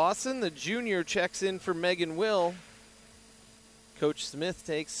 Bailey Lawson, the junior, checks in for Megan Will. Coach Smith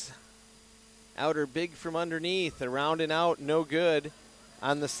takes out her big from underneath. Around and out, no good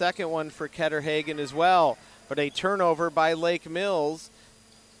on the second one for Ketterhagen as well. But a turnover by Lake Mills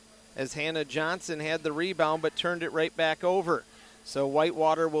as Hannah Johnson had the rebound but turned it right back over. So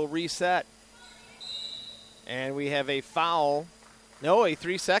Whitewater will reset. And we have a foul. No, a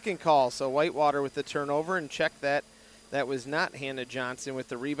 3-second call. So Whitewater with the turnover, and check that. That was not Hannah Johnson with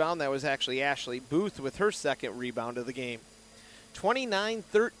the rebound. That was actually Ashley Booth with her 2nd rebound of the game.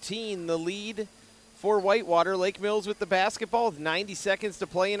 29-13, the lead for Whitewater. Lake Mills with the basketball with 90 seconds to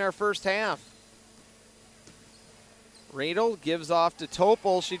play in our first half. Radel gives off to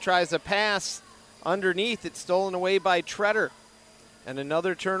Topol. She tries a pass underneath. It's stolen away by Treader. And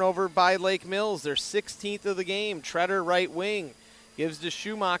another turnover by Lake Mills, their 16th of the game. Treader right wing. Gives to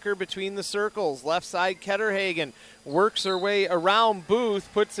Schumacher between the circles. Left side, Ketterhagen works her way around Booth,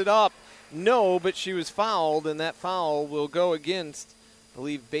 puts it up. No, but she was fouled, and that foul will go against, I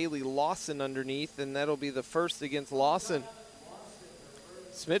believe, Bailey Lawson underneath, and that'll be the first against Lawson.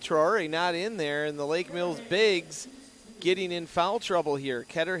 Smith-Traore not in there, and the Lake Mills bigs getting in foul trouble here.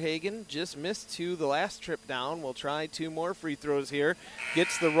 Ketterhagen just missed 2 the last trip down. We'll try 2 more free throws here.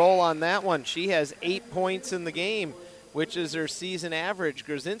 Gets the roll on that one. She has 8 points in the game, which is her season average.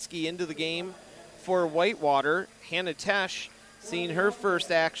 Grzinski into the game for Whitewater. Hannah Tesh seeing her first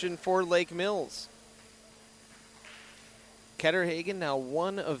action for Lake Mills. Ketterhagen now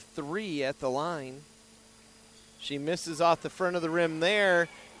 1 of 3 at the line. She misses off the front of the rim there.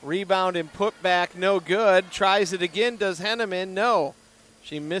 Rebound and put back, no good. Tries it again, does Henneman? No.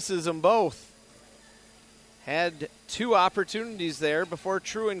 She misses them both. Had 2 opportunities there before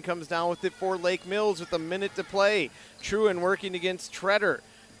Truin comes down with it for Lake Mills with a minute to play. Truin working against Treader.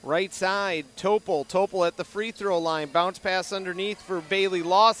 Right side, Topol. Topol at the free throw line. Bounce pass underneath for Bailey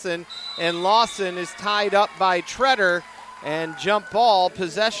Lawson. And Lawson is tied up by Treader. And jump ball.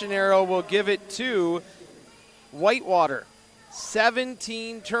 Possession arrow will give it to Whitewater.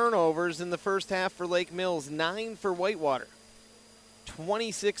 17 turnovers in the first half for Lake Mills, 9 for Whitewater.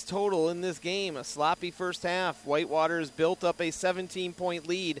 26 total in this game. A sloppy first half. Whitewater has built up a 17-point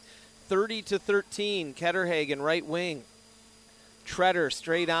lead, 30-13. Ketterhagen right wing. Treader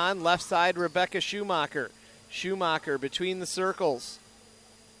straight on, left side, Rebekah Schumacher. Schumacher between the circles.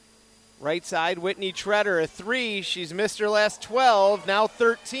 Right side, Whitney Treader, a 3. She's missed her last 12, now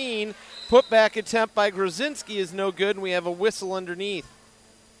 13. Putback attempt by Grzinski is no good, and we have a whistle underneath.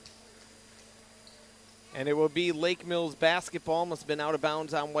 And it will be Lake Mills basketball. Must have been out of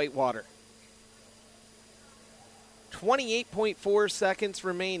bounds on Whitewater. 28.4 seconds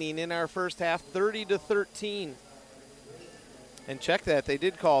remaining in our first half, 30-13. And check that, they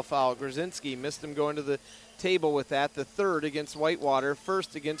did call a foul. Grzinski missed him going to the table with that. The 3rd against Whitewater,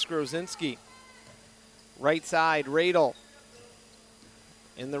 1st against Grzinski. Right side, Radel.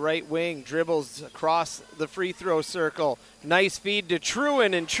 In the right wing, dribbles across the free throw circle. Nice feed to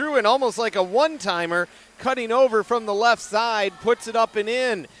Truin, and Truin almost like a one-timer, cutting over from the left side, puts it up and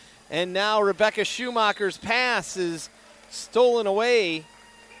in. And now Rebekah Schumacher's pass is stolen away.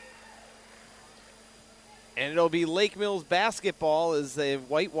 And it'll be Lake Mills basketball as the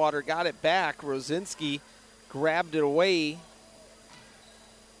Whitewater got it back. Rosinski grabbed it away.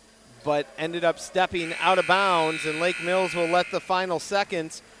 but ended up stepping out of bounds, and Lake Mills will let the final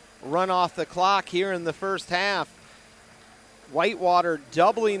seconds run off the clock here in the first half. Whitewater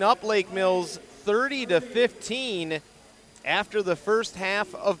doubling up Lake Mills 30-15 after the first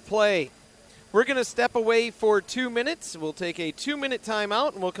half of play. We're going to step away for 2 minutes. We'll take a 2-minute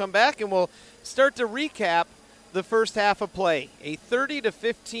timeout, and we'll come back and we'll start to recap the first half of play. A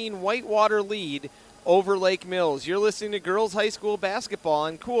 30-15 Whitewater lead over Lake Mills. You're listening to Girls High School basketball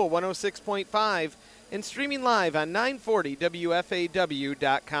on Cool 106.5 and streaming live on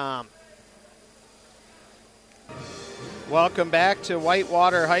 940WFAW.com. Welcome back to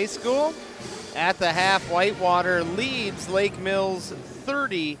Whitewater High School. At the half, Whitewater leads Lake Mills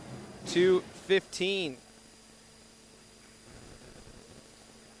 30-15.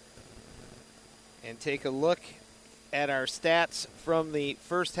 And take a look at our stats from the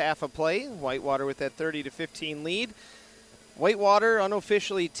first half of play. Whitewater with that 30-15 lead. Whitewater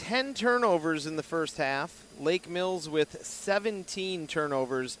unofficially 10 turnovers in the first half. Lake Mills with 17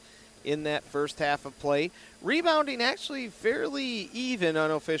 turnovers in that first half of play. Rebounding actually fairly even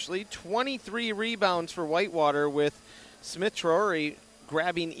unofficially. 23 rebounds for Whitewater, with Smith-Traore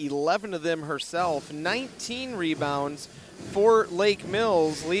grabbing 11 of them herself. 19 rebounds for Lake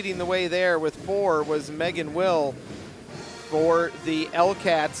Mills. Leading the way there with 4 was Megan Will. For the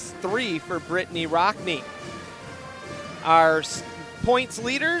L-Cats, 3 for Brittany Rockney. Our points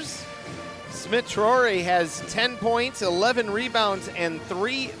leaders, Smith-Traore has 10 points, 11 rebounds, and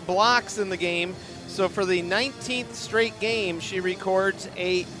 3 blocks in the game. So for the 19th straight game, she records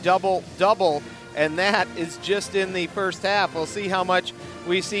a double-double, and that is just in the first half. We'll see how much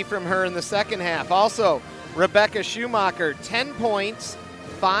we see from her in the second half. Also, Rebekah Schumacher, 10 points,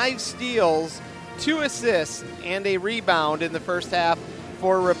 5 steals, 2 assists, and a rebound in the first half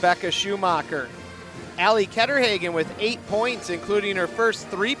for Rebekah Schumacher. Allie Ketterhagen with 8 points, including her first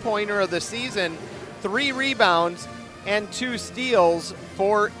three-pointer of the season, 3 rebounds, and 2 steals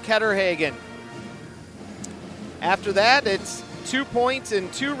for Ketterhagen. After that, it's 2 points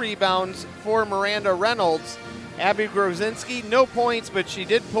and 2 rebounds for Miranda Reynolds. Abby Grozinski, no points, but she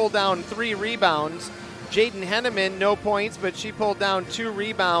did pull down 3 rebounds. Jaden Henneman, no points, but she pulled down 2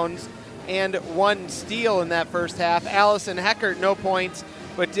 rebounds and 1 steal in that first half. Allison Heckert, no points,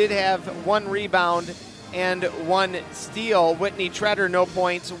 but did have 1 rebound and 1 steal. Whitney Treader, no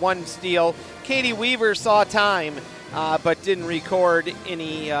points, 1 steal. Katie Weaver saw time, but didn't record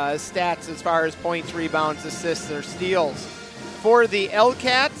any stats as far as points, rebounds, assists, or steals. For the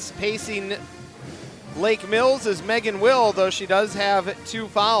L-Cats, pacing Lake Mills is Megan Will, though she does have 2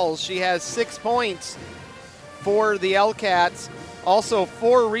 fouls. She has 6 points for the L-Cats. Also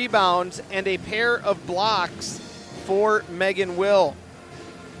 4 rebounds and a pair of blocks for Megan Will.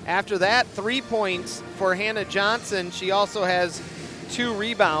 After that, 3 points for Hannah Johnson. She also has 2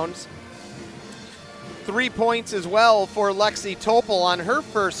 rebounds. 3 points as well for Lexi Topel on her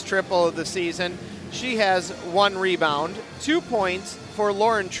first triple of the season. She has 1 rebound. 2 points for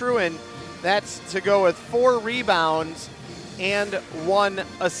Lauren Truen. That's to go with 4 rebounds and 1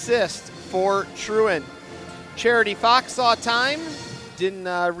 assist for Truen. Charity Fox saw time, didn't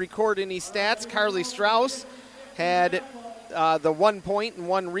record any stats. Carly Strauss had the 1 point and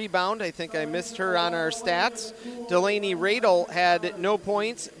 1 rebound. I think I missed her on our stats. Delaney Radel had no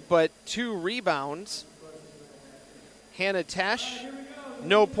points, but 2 rebounds. Hannah Tesh,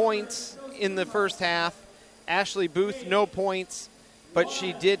 no points in the first half. Ashley Booth, no points, but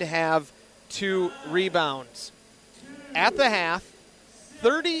she did have 2 rebounds. At the half,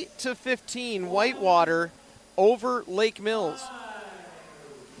 30-15 Whitewater over Lake Mills.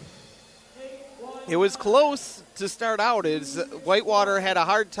 It was close to start out as Whitewater had a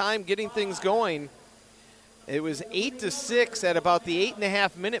hard time getting things going. It was 8-6 at about the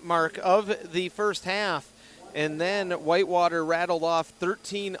 8.5-minute mark of the first half, and then Whitewater rattled off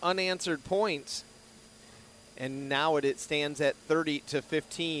 13 unanswered points. And now it stands at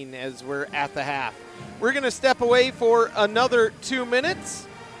 30-15 as we're at the half. We're going to step away for another 2 minutes,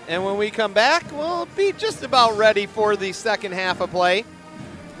 and when we come back, we'll be just about ready for the second half of play.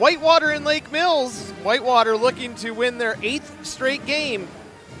 Whitewater and Lake Mills. Whitewater looking to win their 8th straight game.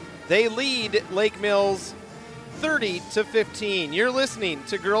 They lead Lake Mills 30-15. You're listening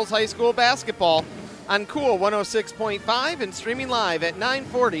to Girls High School basketball on Cool 106.5 and streaming live at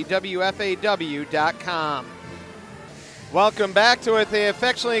 940WFAW.com. Welcome back to what they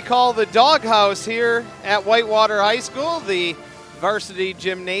affectionately call the Doghouse here at Whitewater High School, the varsity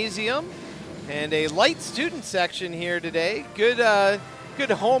gymnasium, and a light student section here today. Good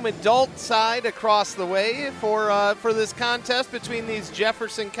home adult side across the way for this contest between these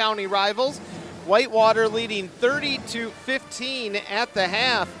Jefferson County rivals. Whitewater leading 30-15 at the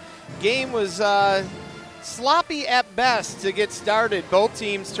half. Game was sloppy at best to get started. Both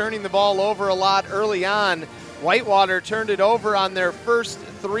teams turning the ball over a lot early on. Whitewater turned it over on their first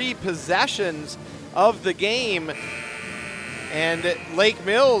 3 possessions of the game. And Lake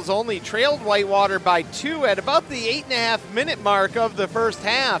Mills only trailed Whitewater by 2 at about the 8.5-minute mark of the first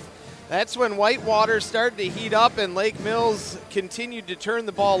half. That's when Whitewater started to heat up and Lake Mills continued to turn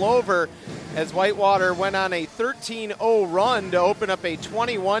the ball over as Whitewater went on a 13-0 run to open up a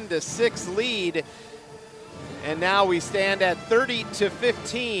 21-6 lead. And now we stand at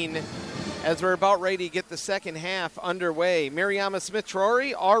 30-15 as we're about ready to get the second half underway. Myriama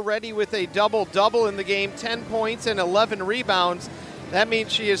Smith-Traore already with a double-double in the game, 10 points and 11 rebounds. That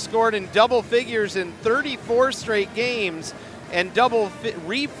means she has scored in double figures in 34 straight games and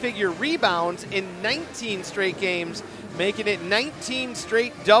figure rebounds in 19 straight games, making it 19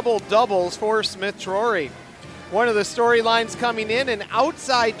 straight double-doubles for Smith-Traore. One of the storylines coming in, an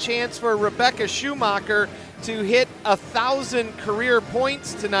outside chance for Rebekah Schumacher to hit 1,000 career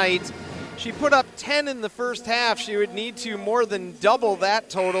points tonight. She put up 10 in the first half. She would need to more than double that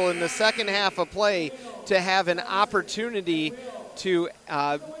total in the second half of play to have an opportunity to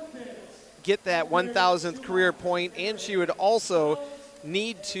get that 1,000th career point, and she would also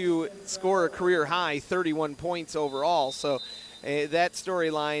need to score a career high 31 points overall. So that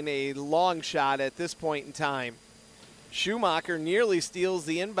storyline a long shot at this point in time. Schumacher nearly steals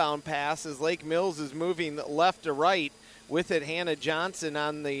the inbound pass as Lake Mills is moving left to right. With it, Hannah Johnson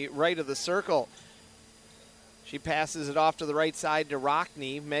on the right of the circle. She passes it off to the right side to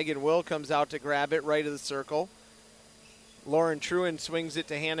Rockney. Megan Will comes out to grab it right of the circle. Lauren Truen swings it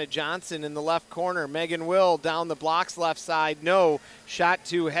to Hannah Johnson in the left corner. Megan Will down the blocks left side. No, shot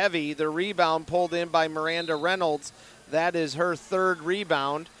too heavy. The rebound pulled in by Miranda Reynolds. That is her 3rd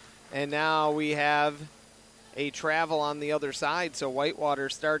rebound. And now we have a travel on the other side. So Whitewater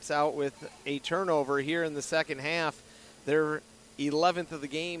starts out with a turnover here in the second half. Their 11th of the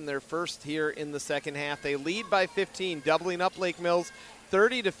game, their first here in the second half. They lead by 15, doubling up Lake Mills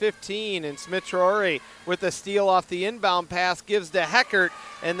 30-15, and Smith-Traore with a steal off the inbound pass gives to Heckert,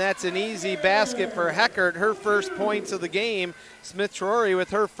 and that's an easy basket for Heckert, her first points of the game. Smith-Traore with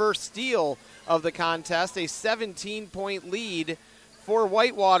her first steal of the contest, a 17-point lead for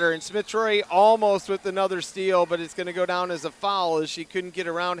Whitewater, and Smith-Traore almost with another steal, but it's going to go down as a foul as she couldn't get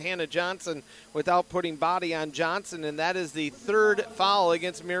around Hannah Johnson without putting body on Johnson, and that is the 3rd foul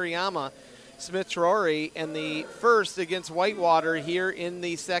against Myriama Smith-Traore and the first against Whitewater here in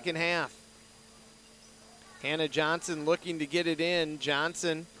the second half. Hannah Johnson looking to get it in.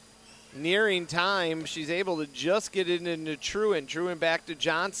 Johnson nearing time. She's able to just get it into Truen. Truen back to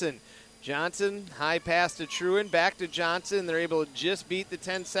Johnson. Johnson, high pass to Truen, back to Johnson. They're able to just beat the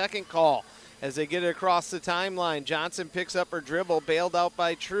 10-second call as they get it across the timeline. Johnson picks up her dribble, bailed out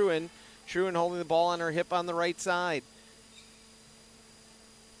by Truen. Truen holding the ball on her hip on the right side.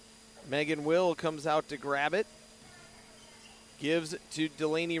 Megan Will comes out to grab it. Gives to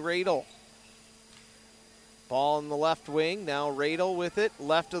Delaney Radel. Ball in the left wing. Now Radel with it.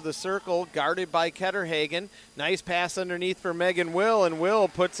 Left of the circle. Guarded by Ketterhagen. Nice pass underneath for Megan Will. And Will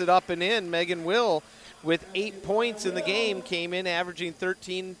puts it up and in. Megan Will with 8 points in the game. Came in averaging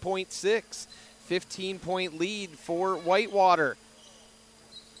 13.6. 15-point lead for Whitewater.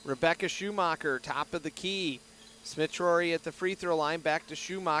 Rebekah Schumacher, top of the key. Smith-Traore at the free throw line, back to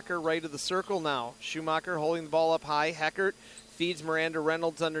Schumacher, right of the circle now. Schumacher holding the ball up high. Heckert feeds Miranda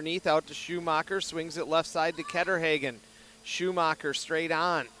Reynolds underneath, out to Schumacher, swings it left side to Ketterhagen. Schumacher straight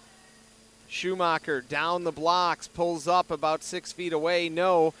on. Schumacher down the blocks, pulls up about 6 feet away.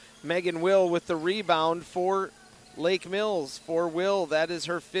 No, Megan Will with the rebound for Lake Mills. For Will, that is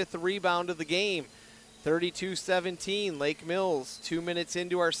her 5th rebound of the game. 32-17, Lake Mills, 2 minutes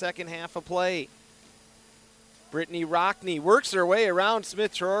into our second half of play. Brittany Rockney works her way around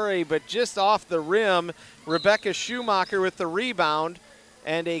Smith-Traore, but just off the rim. Rebekah Schumacher with the rebound,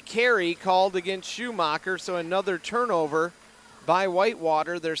 and a carry called against Schumacher, so another turnover by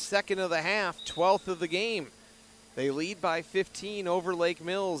Whitewater, their 2nd of the half, 12th of the game. They lead by 15 over Lake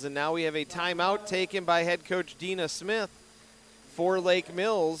Mills, and now we have a timeout taken by head coach Dina Smith for Lake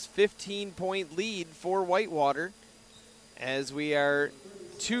Mills. 15-point lead for Whitewater as we are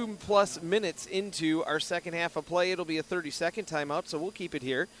 2+ minutes into our second half of play. It'll be a 30-second timeout, so we'll keep it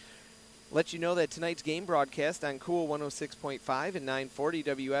here. Let you know that tonight's game broadcast on Cool 106.5 and 940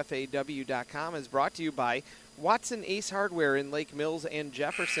 WFAW.com is brought to you by Watson Ace Hardware in Lake Mills and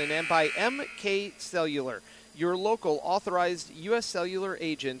Jefferson, and by MK Cellular, your local authorized U.S. cellular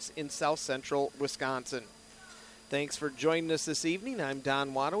agents in South Central Wisconsin. Thanks for joining us this evening. I'm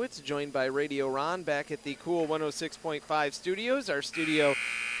Don Wadowitz, joined by Radio Ron back at the Cool 106.5 studios. Our studio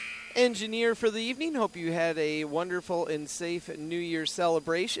engineer for the evening. Hope you had a wonderful and safe New Year's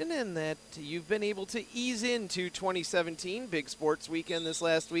celebration and that you've been able to ease into 2017. Big sports weekend this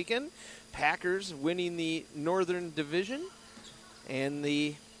last weekend. Packers winning the Northern Division and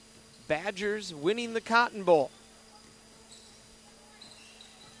the Badgers winning the Cotton Bowl.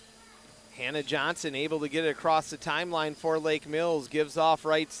 Hannah Johnson able to get it across the timeline for Lake Mills. Gives off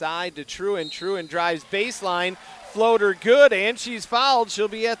right side to Truen. Truen drives baseline. Floater good, and she's fouled. She'll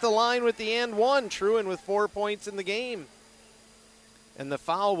be at the line with the and one. Truen with 4 points in the game. And the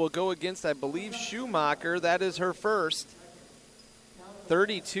foul will go against, I believe, Schumacher. That is her first.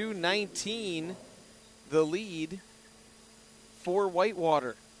 32-19, the lead for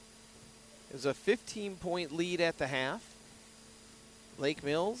Whitewater. It was a 15-point lead at the half. Lake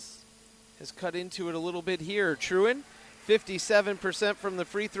Mills has cut into it a little bit here. Truen, 57% from the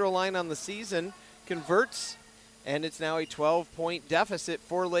free throw line on the season, converts, and it's now a 12-point deficit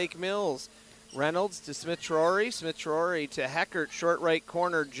for Lake Mills. Reynolds to Smith-Traore. Smith-Traore to Heckert. Short right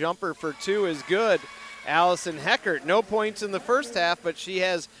corner jumper for two is good. Allison Heckert, no points in the first half, but she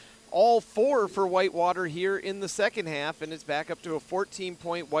has all four for Whitewater here in the second half, and it's back up to a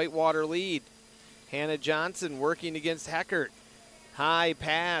 14-point Whitewater lead. Hannah Johnson working against Heckert. High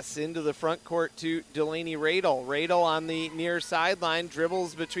pass into the front court to Delaney Radel. Radel on the near sideline,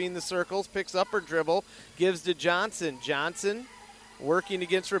 dribbles between the circles, picks up her dribble, gives to Johnson. Johnson working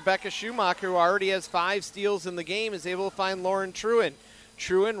against Rebekah Schumacher, who already has 5 steals in the game, is able to find Lauren Truen.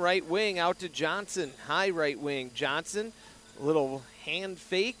 Truen right wing out to Johnson. High right wing. Johnson, a little hand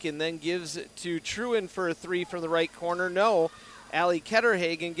fake, and then gives it to Truen for a three from the right corner. No. Allie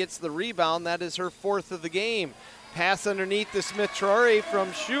Ketterhagen gets the rebound. That is her 4th of the game. Pass underneath to Smith-Traore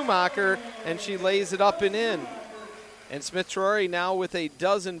from Schumacher, and she lays it up and in. And Smith-Traore now with a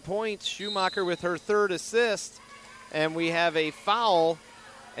dozen points. Schumacher with her 3rd assist. And we have a foul,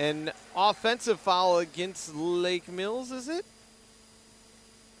 an offensive foul against Lake Mills, is it?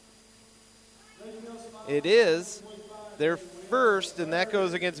 It is. Their first, and that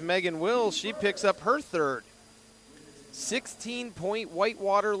goes against Megan Wills. She picks up her 3rd. 16-point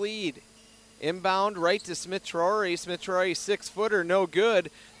Whitewater lead. Inbound right to Smith-Traore. Smith-Traore 6-footer, no good.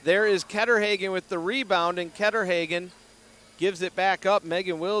 There is Ketterhagen with the rebound, and Ketterhagen gives it back up.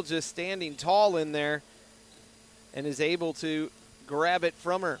 Megan Will just standing tall in there and is able to grab it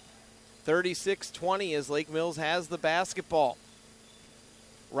from her. 36-20 as Lake Mills has the basketball.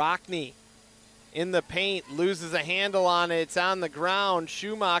 Rockney in the paint, loses a handle on it. It's on the ground.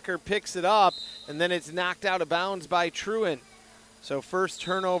 Schumacher picks it up, and then it's knocked out of bounds by Truen. So first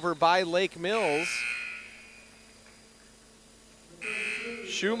turnover by Lake Mills.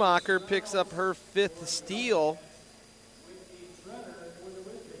 Schumacher picks up her 5th steal.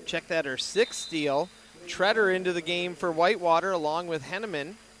 Check that, her 6th steal. Treader into the game for Whitewater along with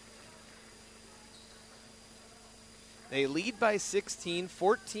Henneman. They lead by 16,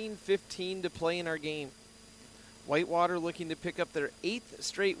 14-15 to play in our game. Whitewater looking to pick up their 8th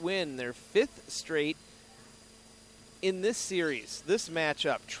straight win, their 5th straight in this series, this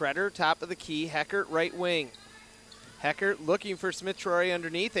matchup. Treader, top of the key. Heckert, right wing. Heckert looking for Smith-Traore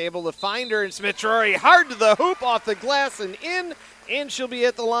underneath, able to find her, and Smith-Traore hard to the hoop, off the glass and in, and she'll be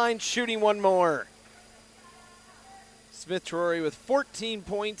at the line shooting one more. Smith-Traore with 14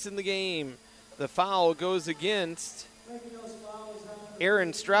 points in the game. The foul goes against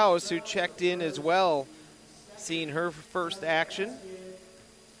Erin Strauss, who checked in as well, seeing her first action.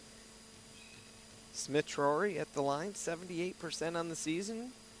 Smith-Traore at the line, 78% on the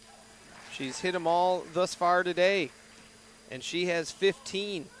season. She's hit them all thus far today, and she has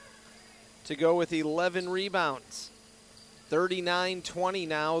 15 to go with 11 rebounds. 39-20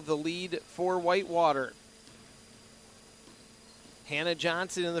 now, the lead for Whitewater. Hannah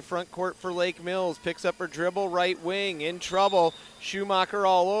Johnson in the front court for Lake Mills, picks up her dribble, right wing, in trouble. Schumacher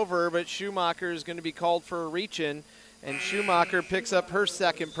all over, but Schumacher is going to be called for a reach-in, and Schumacher picks up her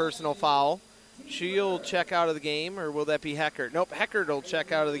 2nd personal foul. She'll check out of the game, or will that be Heckert? Nope, Heckert will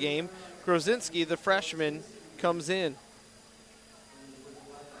check out of the game. Grozinski, the freshman, comes in.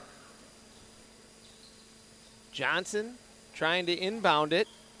 Johnson trying to inbound it,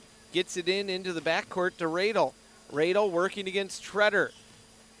 gets it into the backcourt to Radel. Radel working against Treader.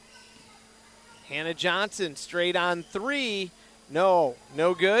 Hannah Johnson straight on 3. No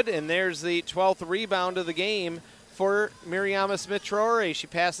good, and there's the 12th rebound of the game for Myriama Smith-Traore. She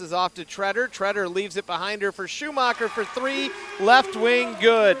passes off to Treader. Treader leaves it behind her for Schumacher for 3. Left wing,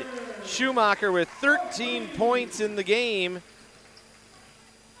 good. Schumacher with 13 points in the game.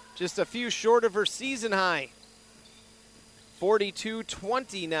 Just a few short of her season high.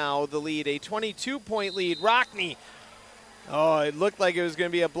 42-20 now, the lead. A 22-point lead. Rockney Oh, it looked like it was going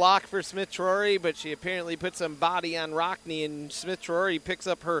to be a block for Smith-Traore, but she apparently put some body on Rockney, and Smith-Traore picks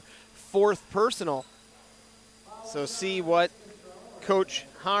up her 4th personal. So see what Coach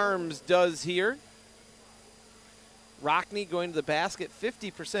Harms does here. Rockney going to the basket,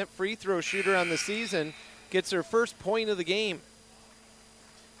 50% free throw shooter on the season, gets her first point of the game.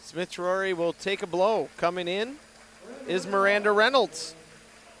 Smith-Traore will take a blow. Coming in is Miranda Reynolds.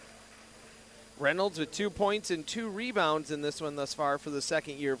 Reynolds with 2 points and 2 rebounds in this one thus far for the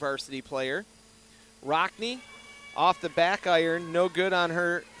second-year varsity player. Rockney off the back iron, no good on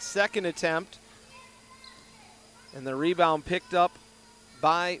her second attempt. And the rebound picked up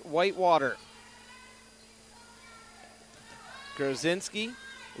by Whitewater. Grozinski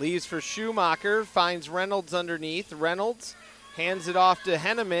leaves for Schumacher, finds Reynolds underneath. Reynolds hands it off to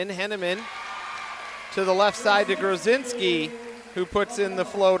Henneman. Henneman to the left side to Grozinski, who puts in the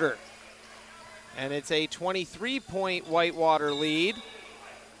floater. And it's a 23-point Whitewater lead.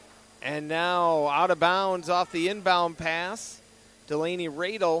 And now out of bounds off the inbound pass. Delaney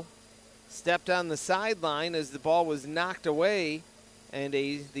Radel stepped on the sideline as the ball was knocked away. And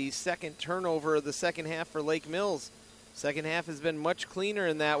the second turnover of the second half for Lake Mills. Second half has been much cleaner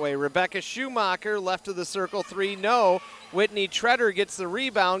in that way. Rebekah Schumacher, left of the circle, 3, no. Whitney Treader gets the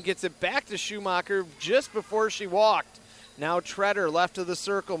rebound, gets it back to Schumacher just before she walked. Now Treader, left of the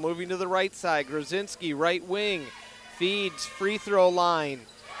circle, moving to the right side. Grozinski, right wing, feeds free throw line.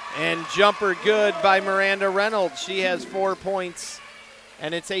 And jumper good by Miranda Reynolds. She has 4 points,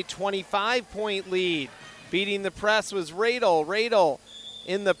 and it's a 25-point lead. Beating the press was Radel. Radel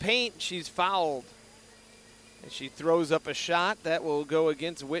in the paint, she's fouled. And she throws up a shot. That will go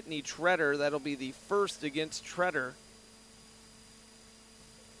against Whitney Treader. That'll be the first against Treader.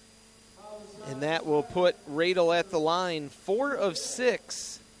 And that will put Radel at the line, 4 of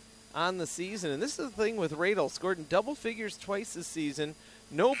 6 on the season. And this is the thing with Radel, scored in double figures twice this season,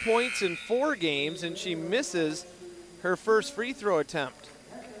 no points in 4 games, and she misses her first free throw attempt.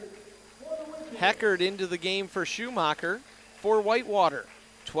 Heckert into the game for Schumacher for Whitewater.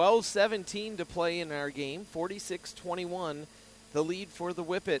 12-17 to play in our game, 46-21, the lead for the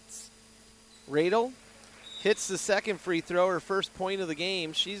Whippets. Radel hits the second free throw, her first point of the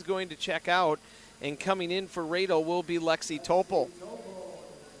game. She's going to check out, and coming in for Radel will be Lexi Topol.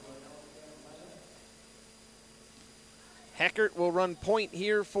 Heckert will run point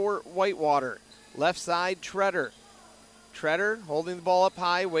here for Whitewater. Left side, Treader. Treader holding the ball up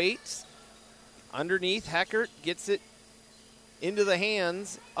high, waits. Underneath, Heckert gets it into the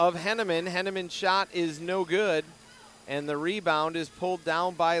hands of Henneman. Henneman's shot is no good, and the rebound is pulled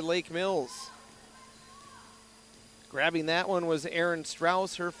down by Lake Mills. Grabbing that one was Erin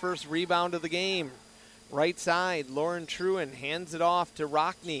Strauss, her first rebound of the game. Right side, Lauren Truen hands it off to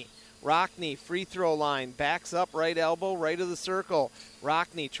Rockney. Rockney, free throw line, backs up, right elbow, right of the circle.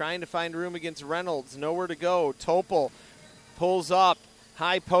 Rockney trying to find room against Reynolds, nowhere to go. Topol pulls up,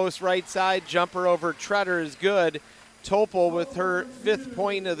 high post right side, jumper over Treader is good. Topol with her 5th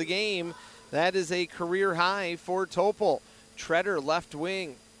point of the game. That is a career high for Topol. Treader left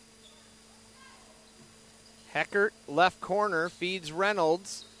wing. Heckert left corner, feeds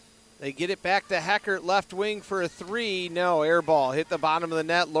Reynolds. They get it back to Heckert, left wing for a 3. No, air ball. Hit the bottom of the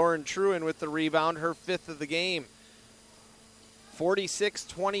net. Lauren Truen with the rebound, her 5th of the game.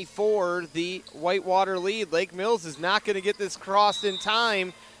 46-24, the Whitewater lead. Lake Mills is not going to get this crossed in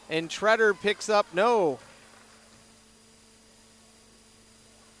time, and Treader picks up, no.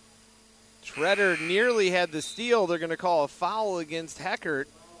 Treader nearly had the steal. They're going to call a foul against Heckert.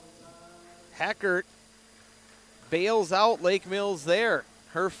 Heckert bails out Lake Mills there,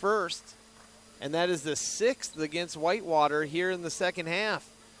 her first. And that is the 6th against Whitewater here in the second half.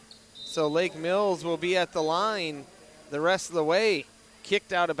 So Lake Mills will be at the line the rest of the way.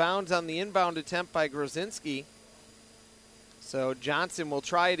 Kicked out of bounds on the inbound attempt by Grozinski. So Johnson will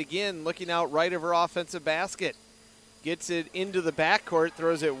try it again, looking out right of her offensive basket. Gets it into the backcourt,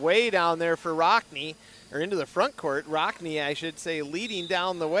 throws it way down there for Rockney, or into the front court. Rockney, I should say, leading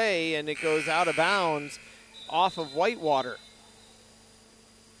down the way, and it goes out of bounds off of Whitewater.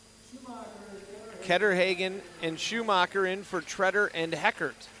 Ketterhagen and Schumacher in for Treader and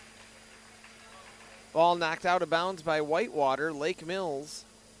Heckert. Ball knocked out of bounds by Whitewater. Lake Mills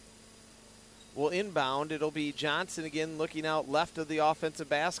will inbound. It'll be Johnson again looking out left of the offensive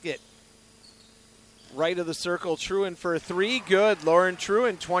basket. Right of the circle, Truen for a 3. Good. Lauren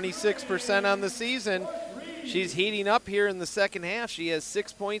Truen, 26% on the season. She's heating up here in the second half. She has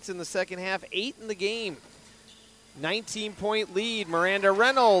 6 points in the second half, 8 in the game. 19-point lead. Miranda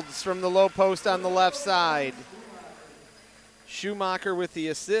Reynolds from the low post on the left side. Schumacher with the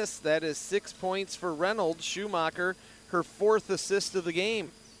assist. That is 6 points for Reynolds. Schumacher, her 4th assist of the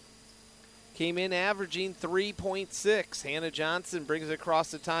game. Came in averaging 3.6. Hannah Johnson brings it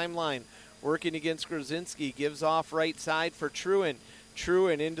across the timeline. Working against Grzinski, gives off right side for Truin.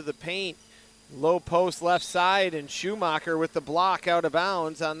 Truin into the paint. Low post left side, and Schumacher with the block out of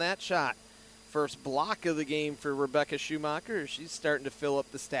bounds on that shot. First block of the game for Rebekah Schumacher. She's starting to fill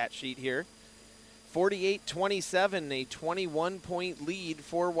up the stat sheet here. 48-27, a 21-point lead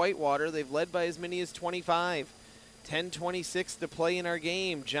for Whitewater. They've led by as many as 25. 10:26 to play in our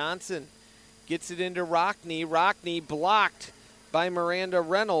game. Johnson gets it into Rockney. Rockney blocked by Miranda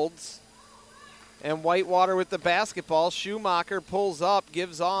Reynolds. And Whitewater with the basketball. Schumacher pulls up,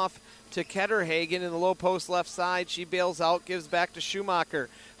 gives off to Ketterhagen in the low post left side. She bails out, gives back to Schumacher.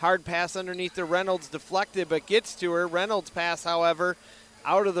 Hard pass underneath to Reynolds, deflected, but gets to her. Reynolds' pass, however,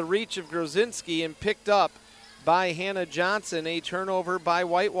 out of the reach of Grzinski and picked up by Hannah Johnson. A turnover by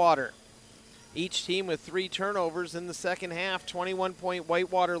Whitewater. Each team with 3 turnovers in the second half. 21-point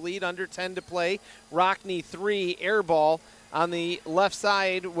Whitewater lead, under 10 to play. Rockney 3, air ball. On the left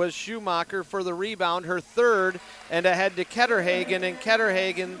side was Schumacher for the rebound, her 3rd, and ahead to Ketterhagen, and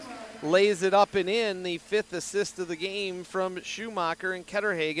Ketterhagen lays it up and in, the 5th assist of the game from Schumacher, and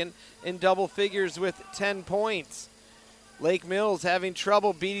Ketterhagen in double figures with 10 points. Lake Mills having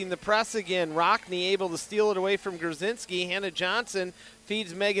trouble beating the press again. Rockney able to steal it away from Grzinski. Hannah Johnson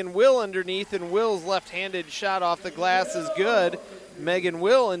feeds Megan Will underneath, and Will's left-handed shot off the glass is good. Megan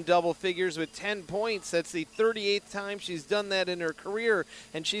Will in double figures with 10 points. That's the 38th time she's done that in her career,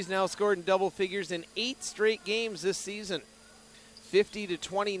 and she's now scored in double figures in 8 straight games this season.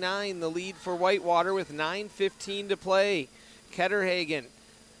 50-29 the lead for Whitewater with 9:15 to play. Ketterhagen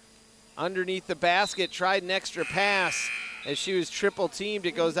underneath the basket, tried an extra pass. As she was triple teamed,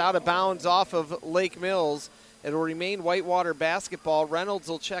 it goes out of bounds off of Lake Mills. It will remain Whitewater basketball. Reynolds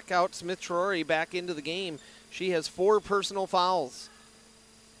will check out Smith-Traore back into the game. She has 4 personal fouls.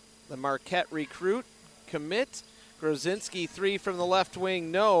 The Marquette recruit commit. Grzinski 3 from the left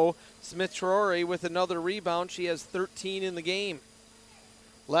wing, no. Smith-Traore with another rebound. She has 13 in the game.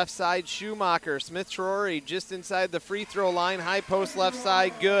 Left side, Schumacher. Smith-Traore just inside the free throw line. High post left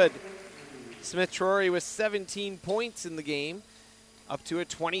side, good. Smith-Traore with 17 points in the game. Up to a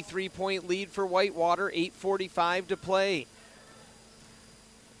 23-point lead for Whitewater. 8:45 to play.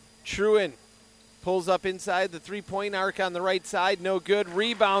 Truin pulls up inside the three-point arc on the right side. No good.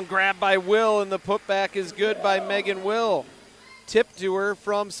 Rebound grab by Will, and the putback is good by Megan Will. Tip to her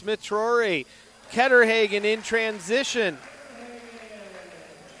from Smith-Traore. Ketterhagen in transition.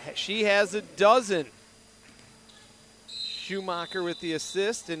 She has a dozen. Schumacher with the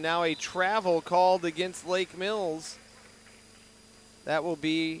assist, and now a travel called against Lake Mills. That will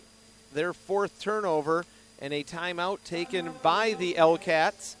be their 4th turnover, and a timeout taken by the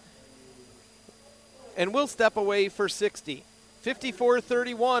L-Cats. And we'll step away for 60.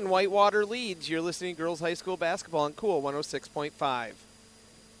 54-31, Whitewater leads. You're listening to Girls High School Basketball on Cool 106.5.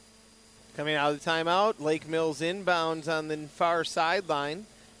 Coming out of the timeout, Lake Mills inbounds on the far sideline.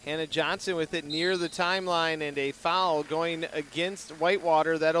 Hannah Johnson with it near the timeline, and a foul going against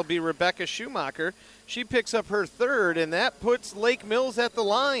Whitewater. That'll be Rebekah Schumacher. She picks up her 3rd, and that puts Lake Mills at the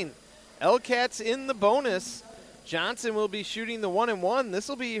line. L-Cats in the bonus. Johnson will be shooting the 1-and-1. This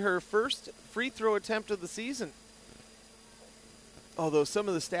will be her first free throw attempt of the season. Although some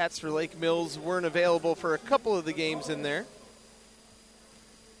of the stats for Lake Mills weren't available for a couple of the games in there.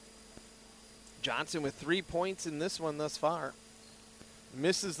 Johnson with 3 points in this one thus far.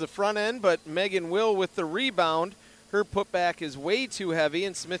 Misses the front end, but Megan Will with the rebound. Her putback is way too heavy,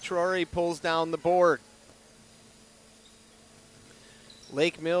 and Smith-Traore pulls down the board.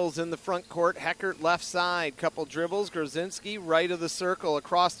 Lake Mills in the front court. Heckert left side. Couple dribbles. Grzinski right of the circle.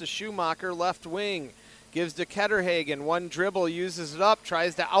 Across to Schumacher, left wing. Gives to Ketterhagen. One dribble, uses it up,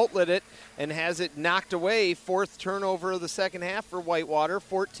 tries to outlet it, and has it knocked away. 4th turnover of the second half for Whitewater.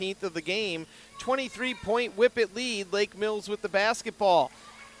 14th of the game. 23-point Whippet lead. Lake Mills with the basketball.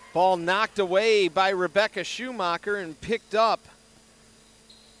 Ball knocked away by Rebekah Schumacher and picked up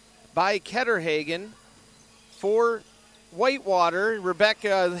by Ketterhagen for Whitewater.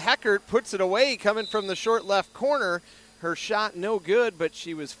 Rebekah Heckert puts it away, coming from the short left corner. Her shot no good, but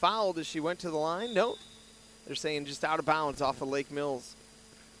she was fouled as she went to the line. No, they're saying just out of bounds off of Lake Mills.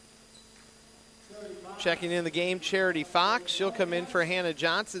 Checking in the game, Charity Fox. She'll come in for Hannah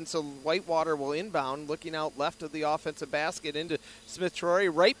Johnson, so Whitewater will inbound. Looking out left of the offensive basket into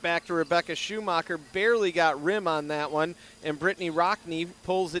Smith-Traore. Right back to Rebekah Schumacher. Barely got rim on that one. And Brittany Rockney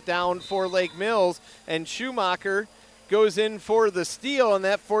pulls it down for Lake Mills. And Schumacher goes in for the steal, and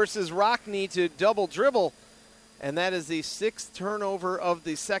that forces Rockney to double dribble And that is the 6th turnover of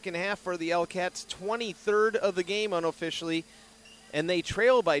the second half for the L-Cats, 23rd of the game unofficially. And they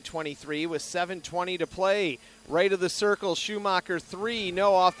trail by 23 with 7:20 to play. Right of the circle, Schumacher 3,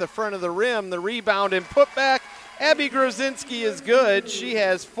 no off the front of the rim. The rebound and putback. Abby Grozinski is good. She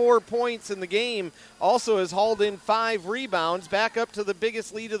has 4 points in the game. Also has hauled in 5 rebounds. Back up to the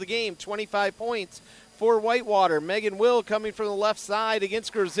biggest lead of the game, 25 points for Whitewater. Megan Will coming from the left side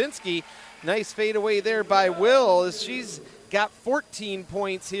against Grozinski. Nice fadeaway there by Will as she's got 14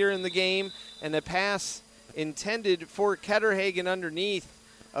 points here in the game. And a pass intended for Ketterhagen underneath,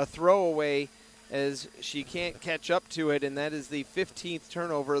 a throwaway as she can't catch up to it, and that is the 15th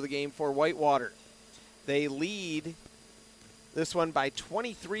turnover of the game for Whitewater. They lead this one by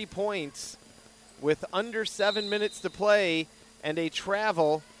 23 points with under 7 minutes to play, and a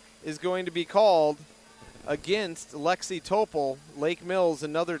travel is going to be called against Lexi Topol. Lake Mills,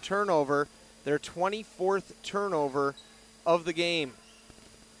 another turnover, their 24th turnover of the game.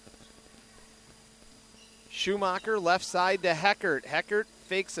 Schumacher left side to Heckert. Heckert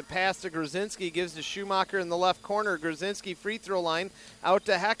fakes a pass to Grozinski, gives to Schumacher in the left corner. Grozinski free throw line out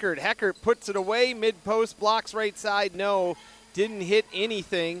to Heckert. Heckert puts it away, mid-post, blocks right side. No, didn't hit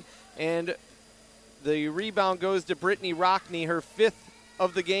anything. And the rebound goes to Brittany Rockney, her 5th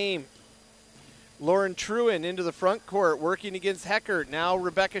of the game. Lauren Truen into the front court, working against Heckert. Now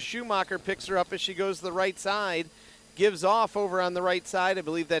Rebekah Schumacher picks her up as she goes to the right side. Gives off over on the right side. I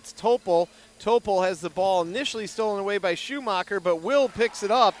believe that's Topol. Topol has the ball initially stolen away by Schumacher, but Will picks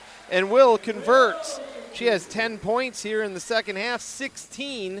it up, and Will converts. She has 10 points here in the second half,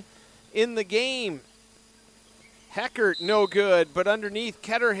 16 in the game. Heckert, no good, but underneath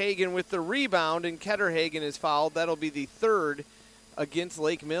Ketterhagen with the rebound, and Ketterhagen is fouled. That'll be the 3rd against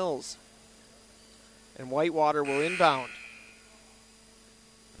Lake Mills. And Whitewater will inbound.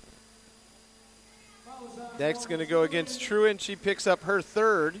 Next going to go against Truen. She picks up her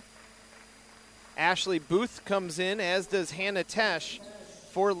 3rd. Ashley Booth comes in, as does Hannah Tesh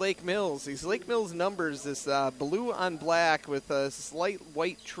for Lake Mills. These Lake Mills numbers, this blue on black with a slight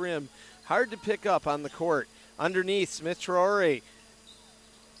white trim, hard to pick up on the court. Underneath, Smith-Traore.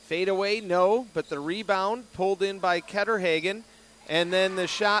 Fade away, no, but the rebound pulled in by Ketterhagen. And then the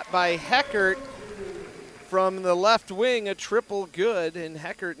shot by Heckert from the left wing, a triple good, and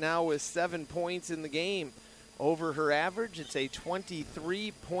Heckert now with 7 points in the game. Over her average, it's a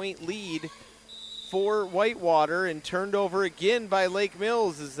 23-point lead for Whitewater, and turned over again by Lake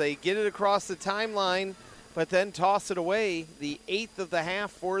Mills as they get it across the timeline, but then toss it away. The 8th of the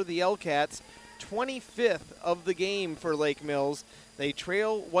half for the L-Cats, 25th of the game for Lake Mills. They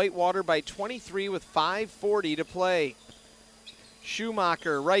trail Whitewater by 23 with 5:40 to play.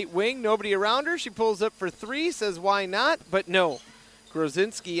 Schumacher, right wing, nobody around her. She pulls up for 3, says why not, but no.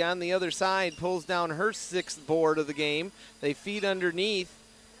 Grozinski on the other side pulls down her 6th board of the game. They feed underneath,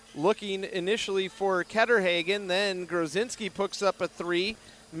 looking initially for Ketterhagen. Then Grozinski picks up a 3,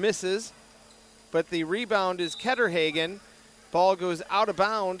 misses, but the rebound is Ketterhagen. Ball goes out of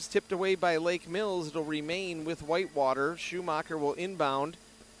bounds, tipped away by Lake Mills. It'll remain with Whitewater. Schumacher will inbound.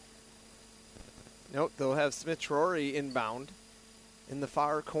 Nope, they'll have Smith-Traore inbound in the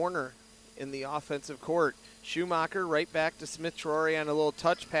far corner in the offensive court. Schumacher right back to Smith-Traore on a little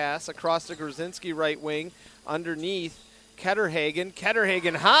touch pass across to Grozinski right wing. Underneath, Ketterhagen.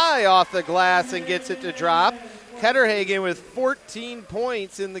 Ketterhagen high off the glass and gets it to drop. Ketterhagen with 14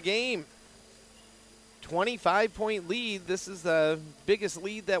 points in the game. 25-point lead. This is the biggest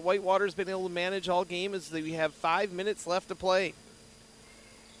lead that Whitewater's been able to manage all game as we have 5 minutes left to play.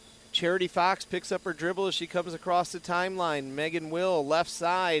 Charity Fox picks up her dribble as she comes across the timeline. Megan Will, left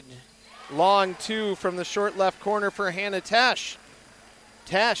side. Long 2 from the short left corner for Hannah Tesh.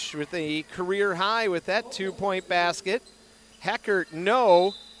 Tesh with a career high with that 2-point basket. Heckert,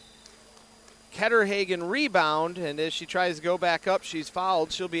 no. Ketterhagen rebound, and as she tries to go back up, she's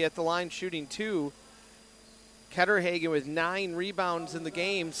fouled. She'll be at the line shooting 2. Ketterhagen with 9 rebounds in the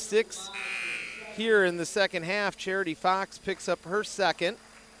game, 6 here in the second half. Charity Fox picks up her 2nd.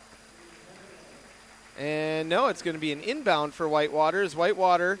 And no, it's going to be an inbound for Whitewater as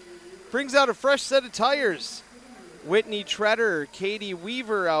Whitewater brings out a fresh set of tires. Whitney Treader, Katie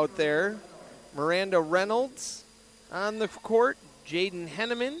Weaver out there, Miranda Reynolds on the court, Jaden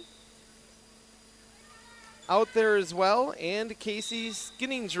Henneman out there as well, and Casey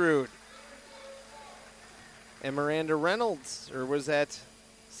Skinningsrud. And Miranda Reynolds, or was that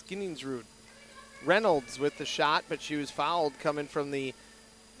Skinningsrud? Reynolds with the shot, but she was fouled coming from the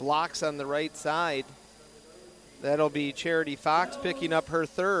blocks on the right side. That'll be Charity Fox picking up her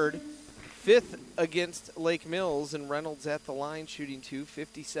 3rd. 5th against Lake Mills, and Reynolds at the line shooting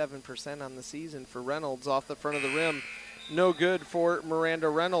 57% on the season for Reynolds off the front of the rim. No good for Miranda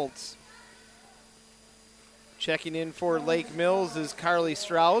Reynolds. Checking in for Lake Mills is Carly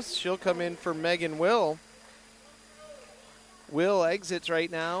Strauss. She'll come in for Megan Will. Will exits right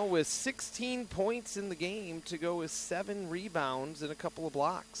now with 16 points in the game to go with 7 rebounds and a couple of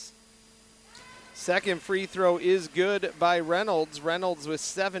blocks. Second free throw is good by Reynolds. Reynolds with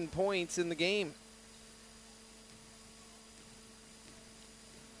 7 points in the game.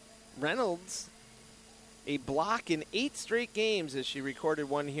 Reynolds, a block in 8 straight games as she recorded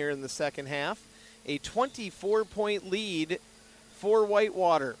one here in the second half. A 24-point lead for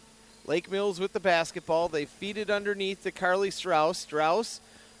Whitewater. Lake Mills with the basketball. They feed it underneath to Carly Strauss. Strauss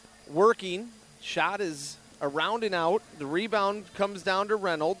working. Shot is around and out. The rebound comes down to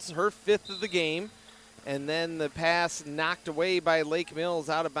Reynolds, her 5th of the game. And then the pass knocked away by Lake Mills,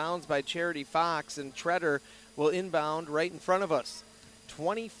 out of bounds by Charity Fox. And Treader will inbound right in front of us.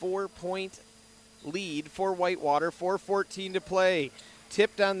 24-point lead for Whitewater. 4:14 to play.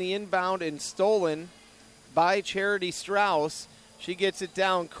 Tipped on the inbound and stolen by Charity Strauss. She gets it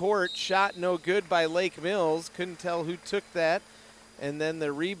down court. Shot no good by Lake Mills. Couldn't tell who took that. And then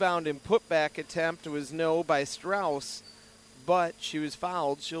the rebound and putback attempt was no by Strauss. But she was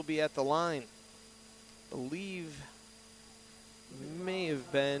fouled. She'll be at the line. Believe may have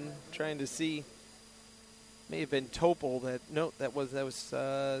been trying to see. May have been Topol. That was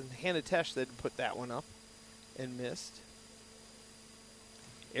Hannah Tesh that put that one up and missed.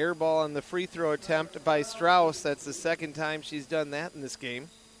 Air ball on the free throw attempt by Strauss. That's the second time she's done that in this game.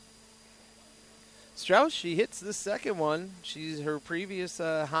 Strauss, she hits the second one. She's her previous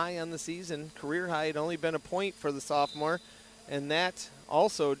high on the season, career high, had only been a point for the sophomore. And that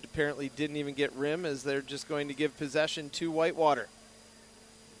also apparently didn't even get rim, as they're just going to give possession to Whitewater.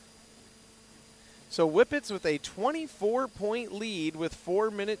 So Whippets with a 24-point lead with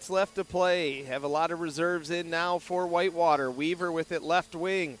 4 minutes left to play. Have a lot of reserves in now for Whitewater. Weaver with it left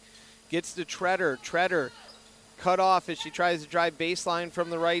wing. Gets to Treader. Treader cut off as she tries to drive baseline from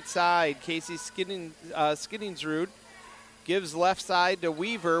the right side. Casey Skiddingsrud gives left side to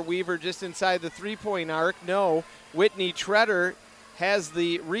Weaver. Weaver just inside the three-point arc. No. Whitney Treader has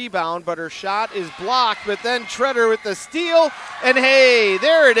the rebound, but her shot is blocked. But then Treader with the steal. And hey,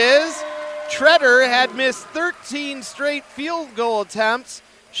 there it is. Treader had missed 13 straight field goal attempts.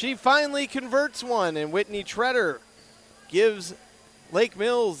 She finally converts one, and Whitney Treader gives Lake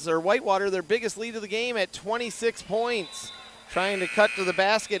Mills, or Whitewater, their biggest lead of the game at 26 points. Trying to cut to the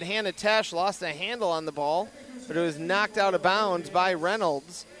basket, Hannah Tesh lost a handle on the ball, but it was knocked out of bounds by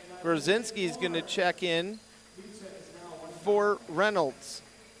Reynolds. Grozinski's going to check in for Reynolds.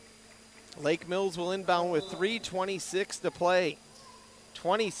 Lake Mills will inbound with 3:26 to play.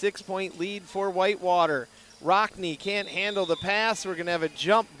 26-point lead for Whitewater. Rockney can't handle the pass. We're going to have a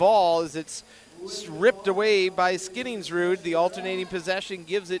jump ball as it's ripped away by Skiddingsrud. The alternating possession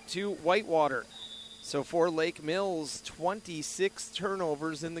gives it to Whitewater. So for Lake Mills, 26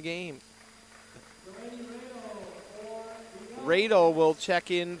 turnovers in the game. Radel will check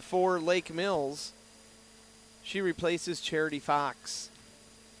in for Lake Mills. She replaces Charity Fox.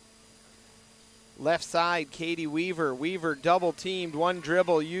 Left side, Katie Weaver. Weaver double-teamed, one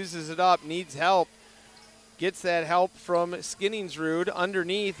dribble, uses it up, needs help. Gets that help from Skiddingsrud.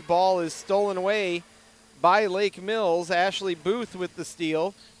 Underneath, ball is stolen away by Lake Mills. Ashley Booth with the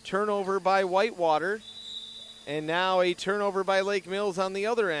steal. Turnover by Whitewater. And now a turnover by Lake Mills on the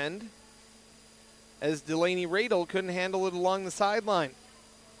other end, as Delaney Radel couldn't handle it along the sideline.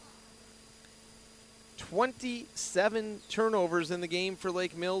 27 turnovers in the game for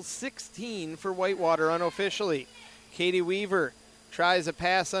Lake Mills, 16 for Whitewater unofficially. Katie Weaver tries a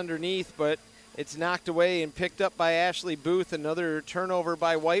pass underneath, but it's knocked away and picked up by Ashley Booth. Another turnover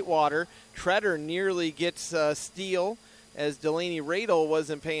by Whitewater. Treader nearly gets a steal as Delaney Radel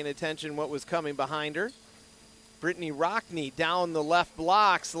wasn't paying attention what was coming behind her. Brittany Rockney down the left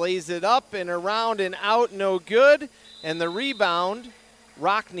blocks, lays it up and around and out, no good. And the rebound,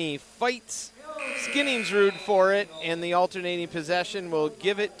 Rockney fights Skiddingsrud for it, and the alternating possession will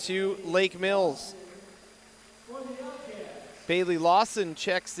give it to Lake Mills. Bailey Lawson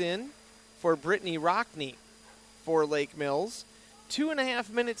checks in for Brittany Rockney for Lake Mills.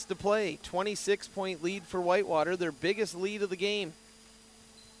 2.5 minutes to play. 26-point lead for Whitewater, their biggest lead of the game.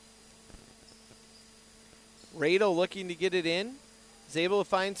 Radel looking to get it in. Is able to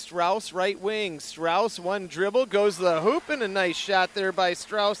find Strauss right wing. Strauss, one dribble, goes to the hoop, and a nice shot there by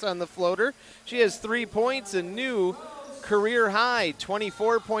Strauss on the floater. She has 3 points, a new career high.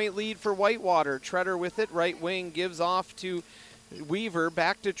 24-point lead for Whitewater. Treader with it, right wing, gives off to Weaver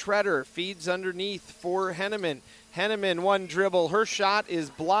back to Treader, feeds underneath for Henneman. Henneman, one dribble. Her shot is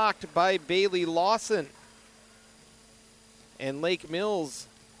blocked by Bailey Lawson. And Lake Mills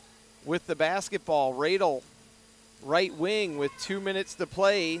with the basketball. Radel, right wing with 2 minutes to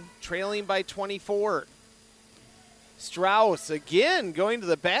play, trailing by 24. Strauss again going to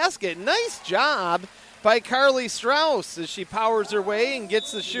the basket. Nice job by Carly Strauss as she powers her way and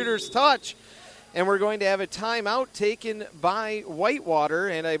gets the shooter's touch. And we're going to have a timeout taken by Whitewater,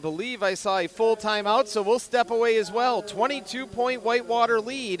 and I believe I saw a full timeout, so we'll step away as well. 22-point Whitewater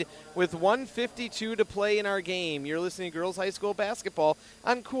lead with 1:52 to play in our game. You're listening to Girls High School Basketball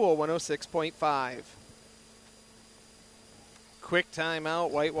on Cool 106.5. Quick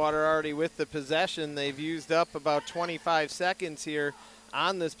timeout. Whitewater already with the possession. They've used up about 25 seconds here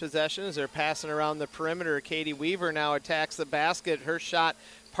on this possession as they're passing around the perimeter. Katie Weaver now attacks the basket. Her shot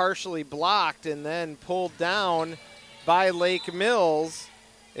partially blocked and then pulled down by Lake Mills.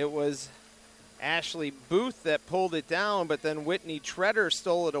 It was Ashley Booth that pulled it down, but then Whitney Treader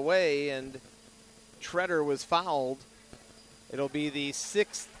stole it away, and Treader was fouled. It'll be the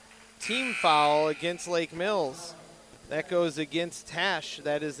 6th team foul against Lake Mills. That goes against Tash.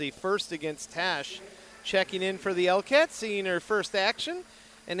 That is the first against Tash. Checking in for the Elcats, seeing her first action.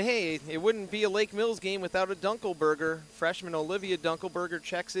 And hey, it wouldn't be a Lake Mills game without a Dunkelberger. Freshman Olivia Dunkelberger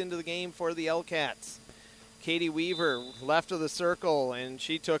checks into the game for the Elcats. Katie Weaver, left of the circle, and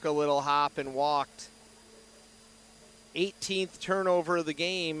she took a little hop and walked. 18th turnover of the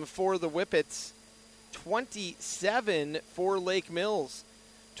game for the Whippets. 27 for Lake Mills.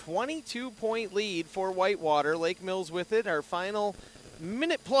 22-point lead for Whitewater. Lake Mills with it. Our final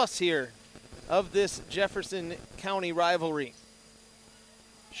minute plus here of this Jefferson County rivalry.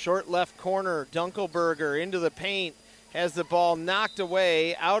 Short left corner, Dunkelberger into the paint, has the ball knocked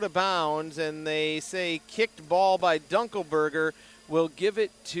away, out of bounds, and they say kicked ball by Dunkelberger will give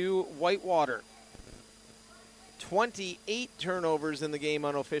it to Whitewater. 28 turnovers in the game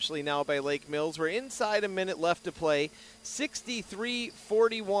unofficially now by Lake Mills. We're inside a minute left to play.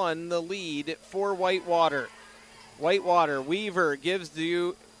 63-41 the lead for Whitewater. Whitewater, Weaver gives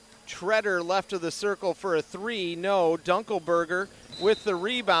to Treader left of the circle for a three. No, Dunkelberger with the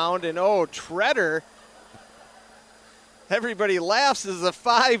rebound, and Treader. Everybody laughs as the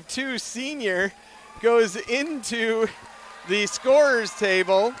 5'2" senior goes into the scorer's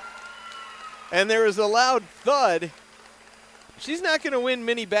table, and there was a loud thud. She's not going to win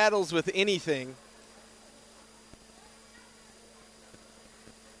many battles with anything,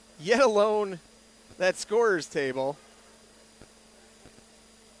 yet alone that scorer's table.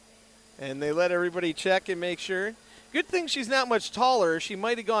 And they let everybody check and make sure. Good thing she's not much taller. She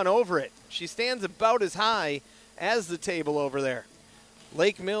might have gone over it. She stands about as high as the table over there.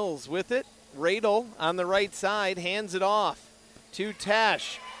 Lake Mills with it. Radel on the right side hands it off to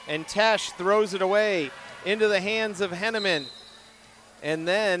Tash. And Tash throws it away into the hands of Henneman. And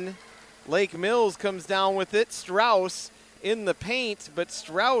then Lake Mills comes down with it. Strauss in the paint, but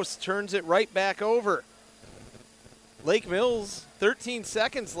Strauss turns it right back over. Lake Mills, 13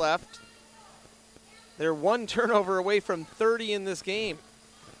 seconds left. They're one turnover away from 30 in this game.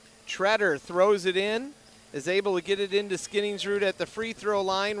 Treader throws it in, is able to get it into Skinningsrud at the free throw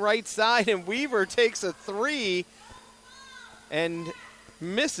line, right side, and Weaver takes a three and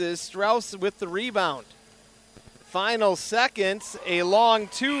misses. Strauss with the rebound. Final seconds, a long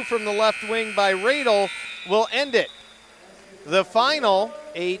two from the left wing by Radel will end it. The final,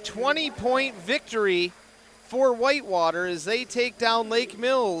 a 20-point victory for Whitewater as they take down Lake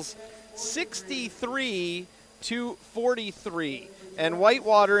Mills 63-43. And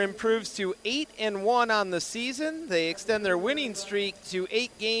Whitewater improves to 8-1 on the season. They extend their winning streak to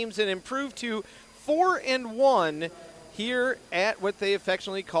 8 games and improve to 4-1 here at what they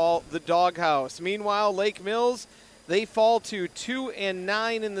affectionately call the Doghouse. Meanwhile, Lake Mills, they fall to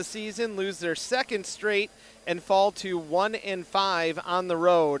 2-9 in the season, lose their second straight, and fall to 1-5 on the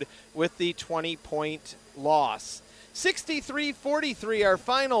road with the 20-point loss. 63-43, our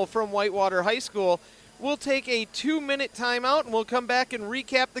final from Whitewater High School. We'll take a 2-minute timeout, and we'll come back and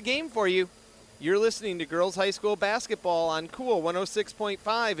recap the game for you. You're listening to Girls High School Basketball on Cool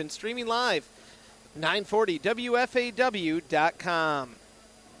 106.5 and streaming live, 940WFAW.com.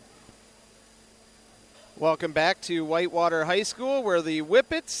 Welcome back to Whitewater High School, where the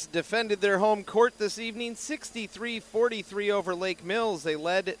Whippets defended their home court this evening, 63-43 over Lake Mills. They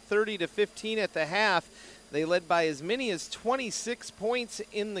led 30-15 at the half. They led by as many as 26 points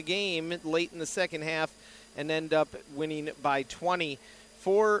in the game late in the second half and end up winning by 20.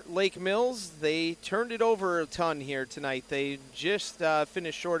 For Lake Mills, they turned it over a ton here tonight. They just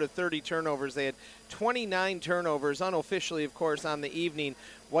finished short of 30 turnovers. They had 29 turnovers, unofficially, of course, on the evening.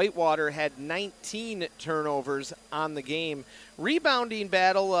 Whitewater had 19 turnovers on the game. Rebounding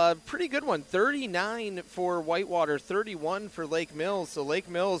battle, pretty good one. 39 for Whitewater, 31 for Lake Mills. So Lake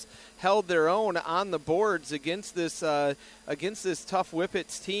Mills held their own on the boards against this tough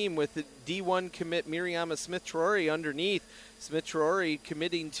Whippets team with the D1 commit Myriama Smith-Traore underneath. Smith-Traore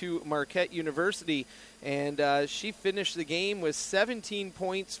committing to Marquette University, and she finished the game with 17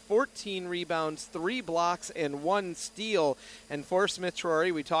 points, 14 rebounds, 3 blocks, and 1 steal. And for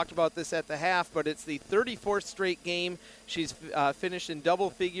Smith-Traore, we talked about this at the half, but it's the 34th straight game she's finished in double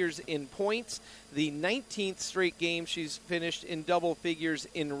figures in points, the 19th straight game she's finished in double figures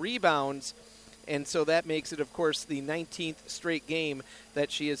in rebounds. And so that makes it, of course, the 19th straight game that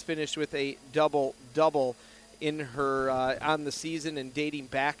she has finished with a double-double in her on the season and dating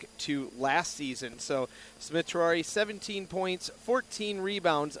back to last season. So Smith-Traore, 17 points, 14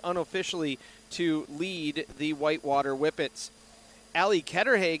 rebounds unofficially to lead the Whitewater Whippets. Allie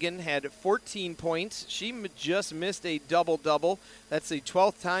Ketterhagen had 14 points. She just missed a double-double. That's the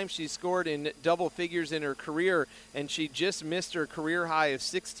 12th time she scored in double figures in her career, and she just missed her career high of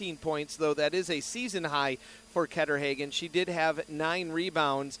 16 points, though that is a season high for Ketterhagen. She did have 9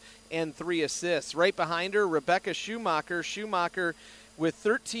 rebounds and 3 assists. Right behind her, Rebekah Schumacher. Schumacher with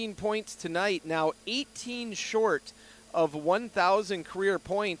 13 points tonight, now 18 short of 1,000 career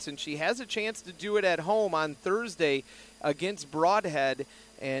points, and she has a chance to do it at home on Thursday against Broadhead,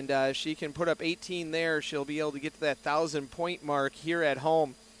 and she can put up 18 there. She'll be able to get to that 1,000-point mark here at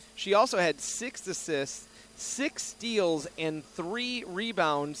home. She also had 6 assists, 6 steals, and 3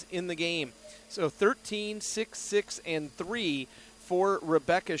 rebounds in the game. So 13, 6, 6, and 3 for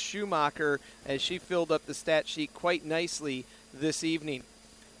Rebekah Schumacher as she filled up the stat sheet quite nicely this evening.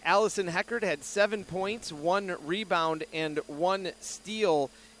 Allison Heckert had 7 points, 1 rebound, and 1 steal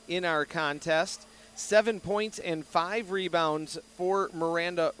in our contest. 7 points and 5 rebounds for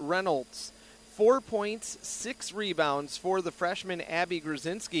Miranda Reynolds. 4 points, 6 rebounds for the freshman Abby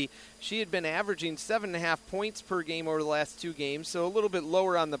Grzinski. She had been averaging 7.5 points per game over the last 2 games, so a little bit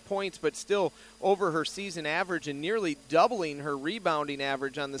lower on the points, but still over her season average and nearly doubling her rebounding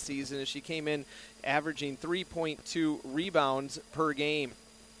average on the season as she came in averaging 3.2 rebounds per game.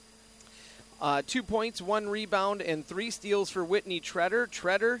 2 points, 1 rebound, and 3 steals for Whitney Treader.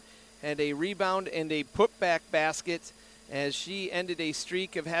 Treader had a rebound and a putback basket as she ended a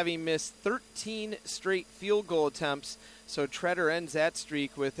streak of having missed 13 straight field goal attempts. So Treader ends that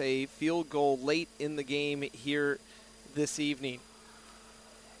streak with a field goal late in the game here this evening.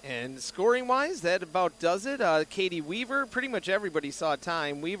 And scoring-wise, that about does it. Katie Weaver, pretty much everybody saw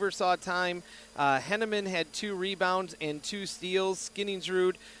time. Weaver saw time. Henneman had 2 rebounds and 2 steals.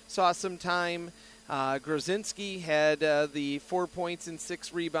 Skinningsrud saw some time. Grzinski had the 4 points and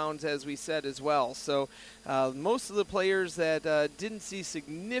 6 rebounds, as we said, as well. So most of the players that didn't see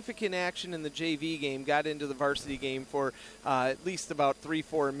significant action in the JV game got into the varsity game for at least about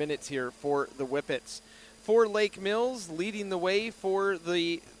 3-4 minutes here for the Whippets. For Lake Mills, leading the way for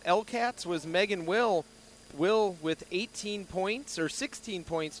the L-Cats was Megan Will. Will with 18 points, or 16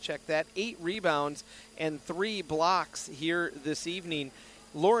 points, check that, 8 rebounds, and 3 blocks here this evening.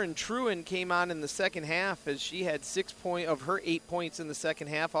 Lauren Truen came on in the second half as she had 6 of her 8 points in the second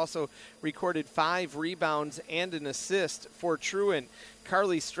half. Also recorded 5 rebounds and an assist for Truen.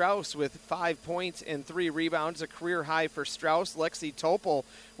 Carly Strauss with 5 points and 3 rebounds, a career high for Strauss. Lexi Topol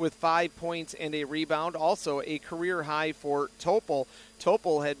with 5 points and a rebound, also a career high for Topol.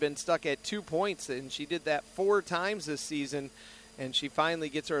 Topol had been stuck at 2 points, and she did that 4 times this season. And she finally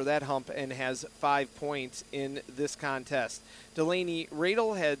gets her that hump and has 5 points in this contest. Delaney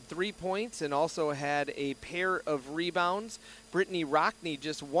Radel had 3 points and also had a pair of rebounds. Brittany Rockney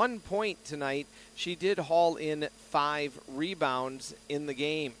just 1 point tonight. She did haul in 5 rebounds in the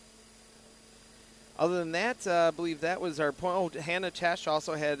game. Other than that, I believe that was our point. Oh, Hannah Tesh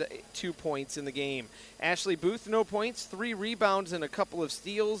also had 2 points in the game. Ashley Booth, no points, 3 rebounds and a couple of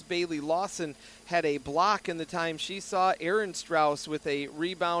steals. Bailey Lawson had a block in the time she saw. Erin Strauss with a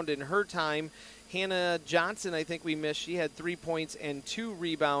rebound in her time. Hannah Johnson, I think we missed. She had 3 points and 2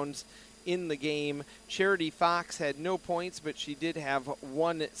 rebounds in the game. Charity Fox had no points, but she did have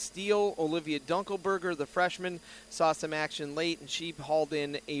 1 steal. Olivia Dunkelberger, the freshman, saw some action late, and she hauled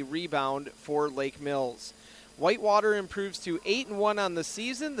in a rebound for Lake Mills. Whitewater improves to 8-1 on the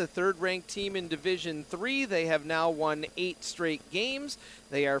season, the third-ranked team in Division III. They have now won 8 straight games.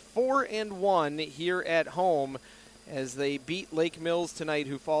 They are 4-1 here at home as they beat Lake Mills tonight,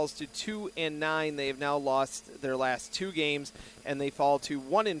 who falls to 2-9. They have now lost their last 2 games, and they fall to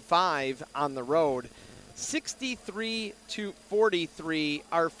 1-5 on the road. 63-43,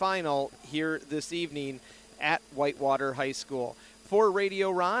 our final here this evening at Whitewater High School. For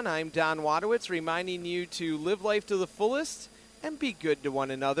Radio Ron, I'm Don Wadowitz, reminding you to live life to the fullest and be good to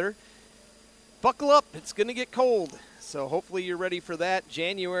one another. Buckle up, it's going to get cold, so hopefully you're ready for that.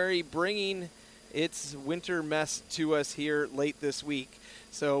 January bringing its winter mess to us here late this week.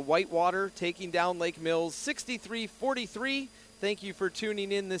 So Whitewater taking down Lake Mills 63-43. Thank you for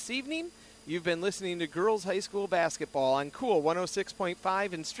tuning in this evening. You've been listening to Girls High School Basketball on Cool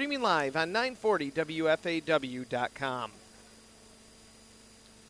 106.5 and streaming live on 940WFAW.com.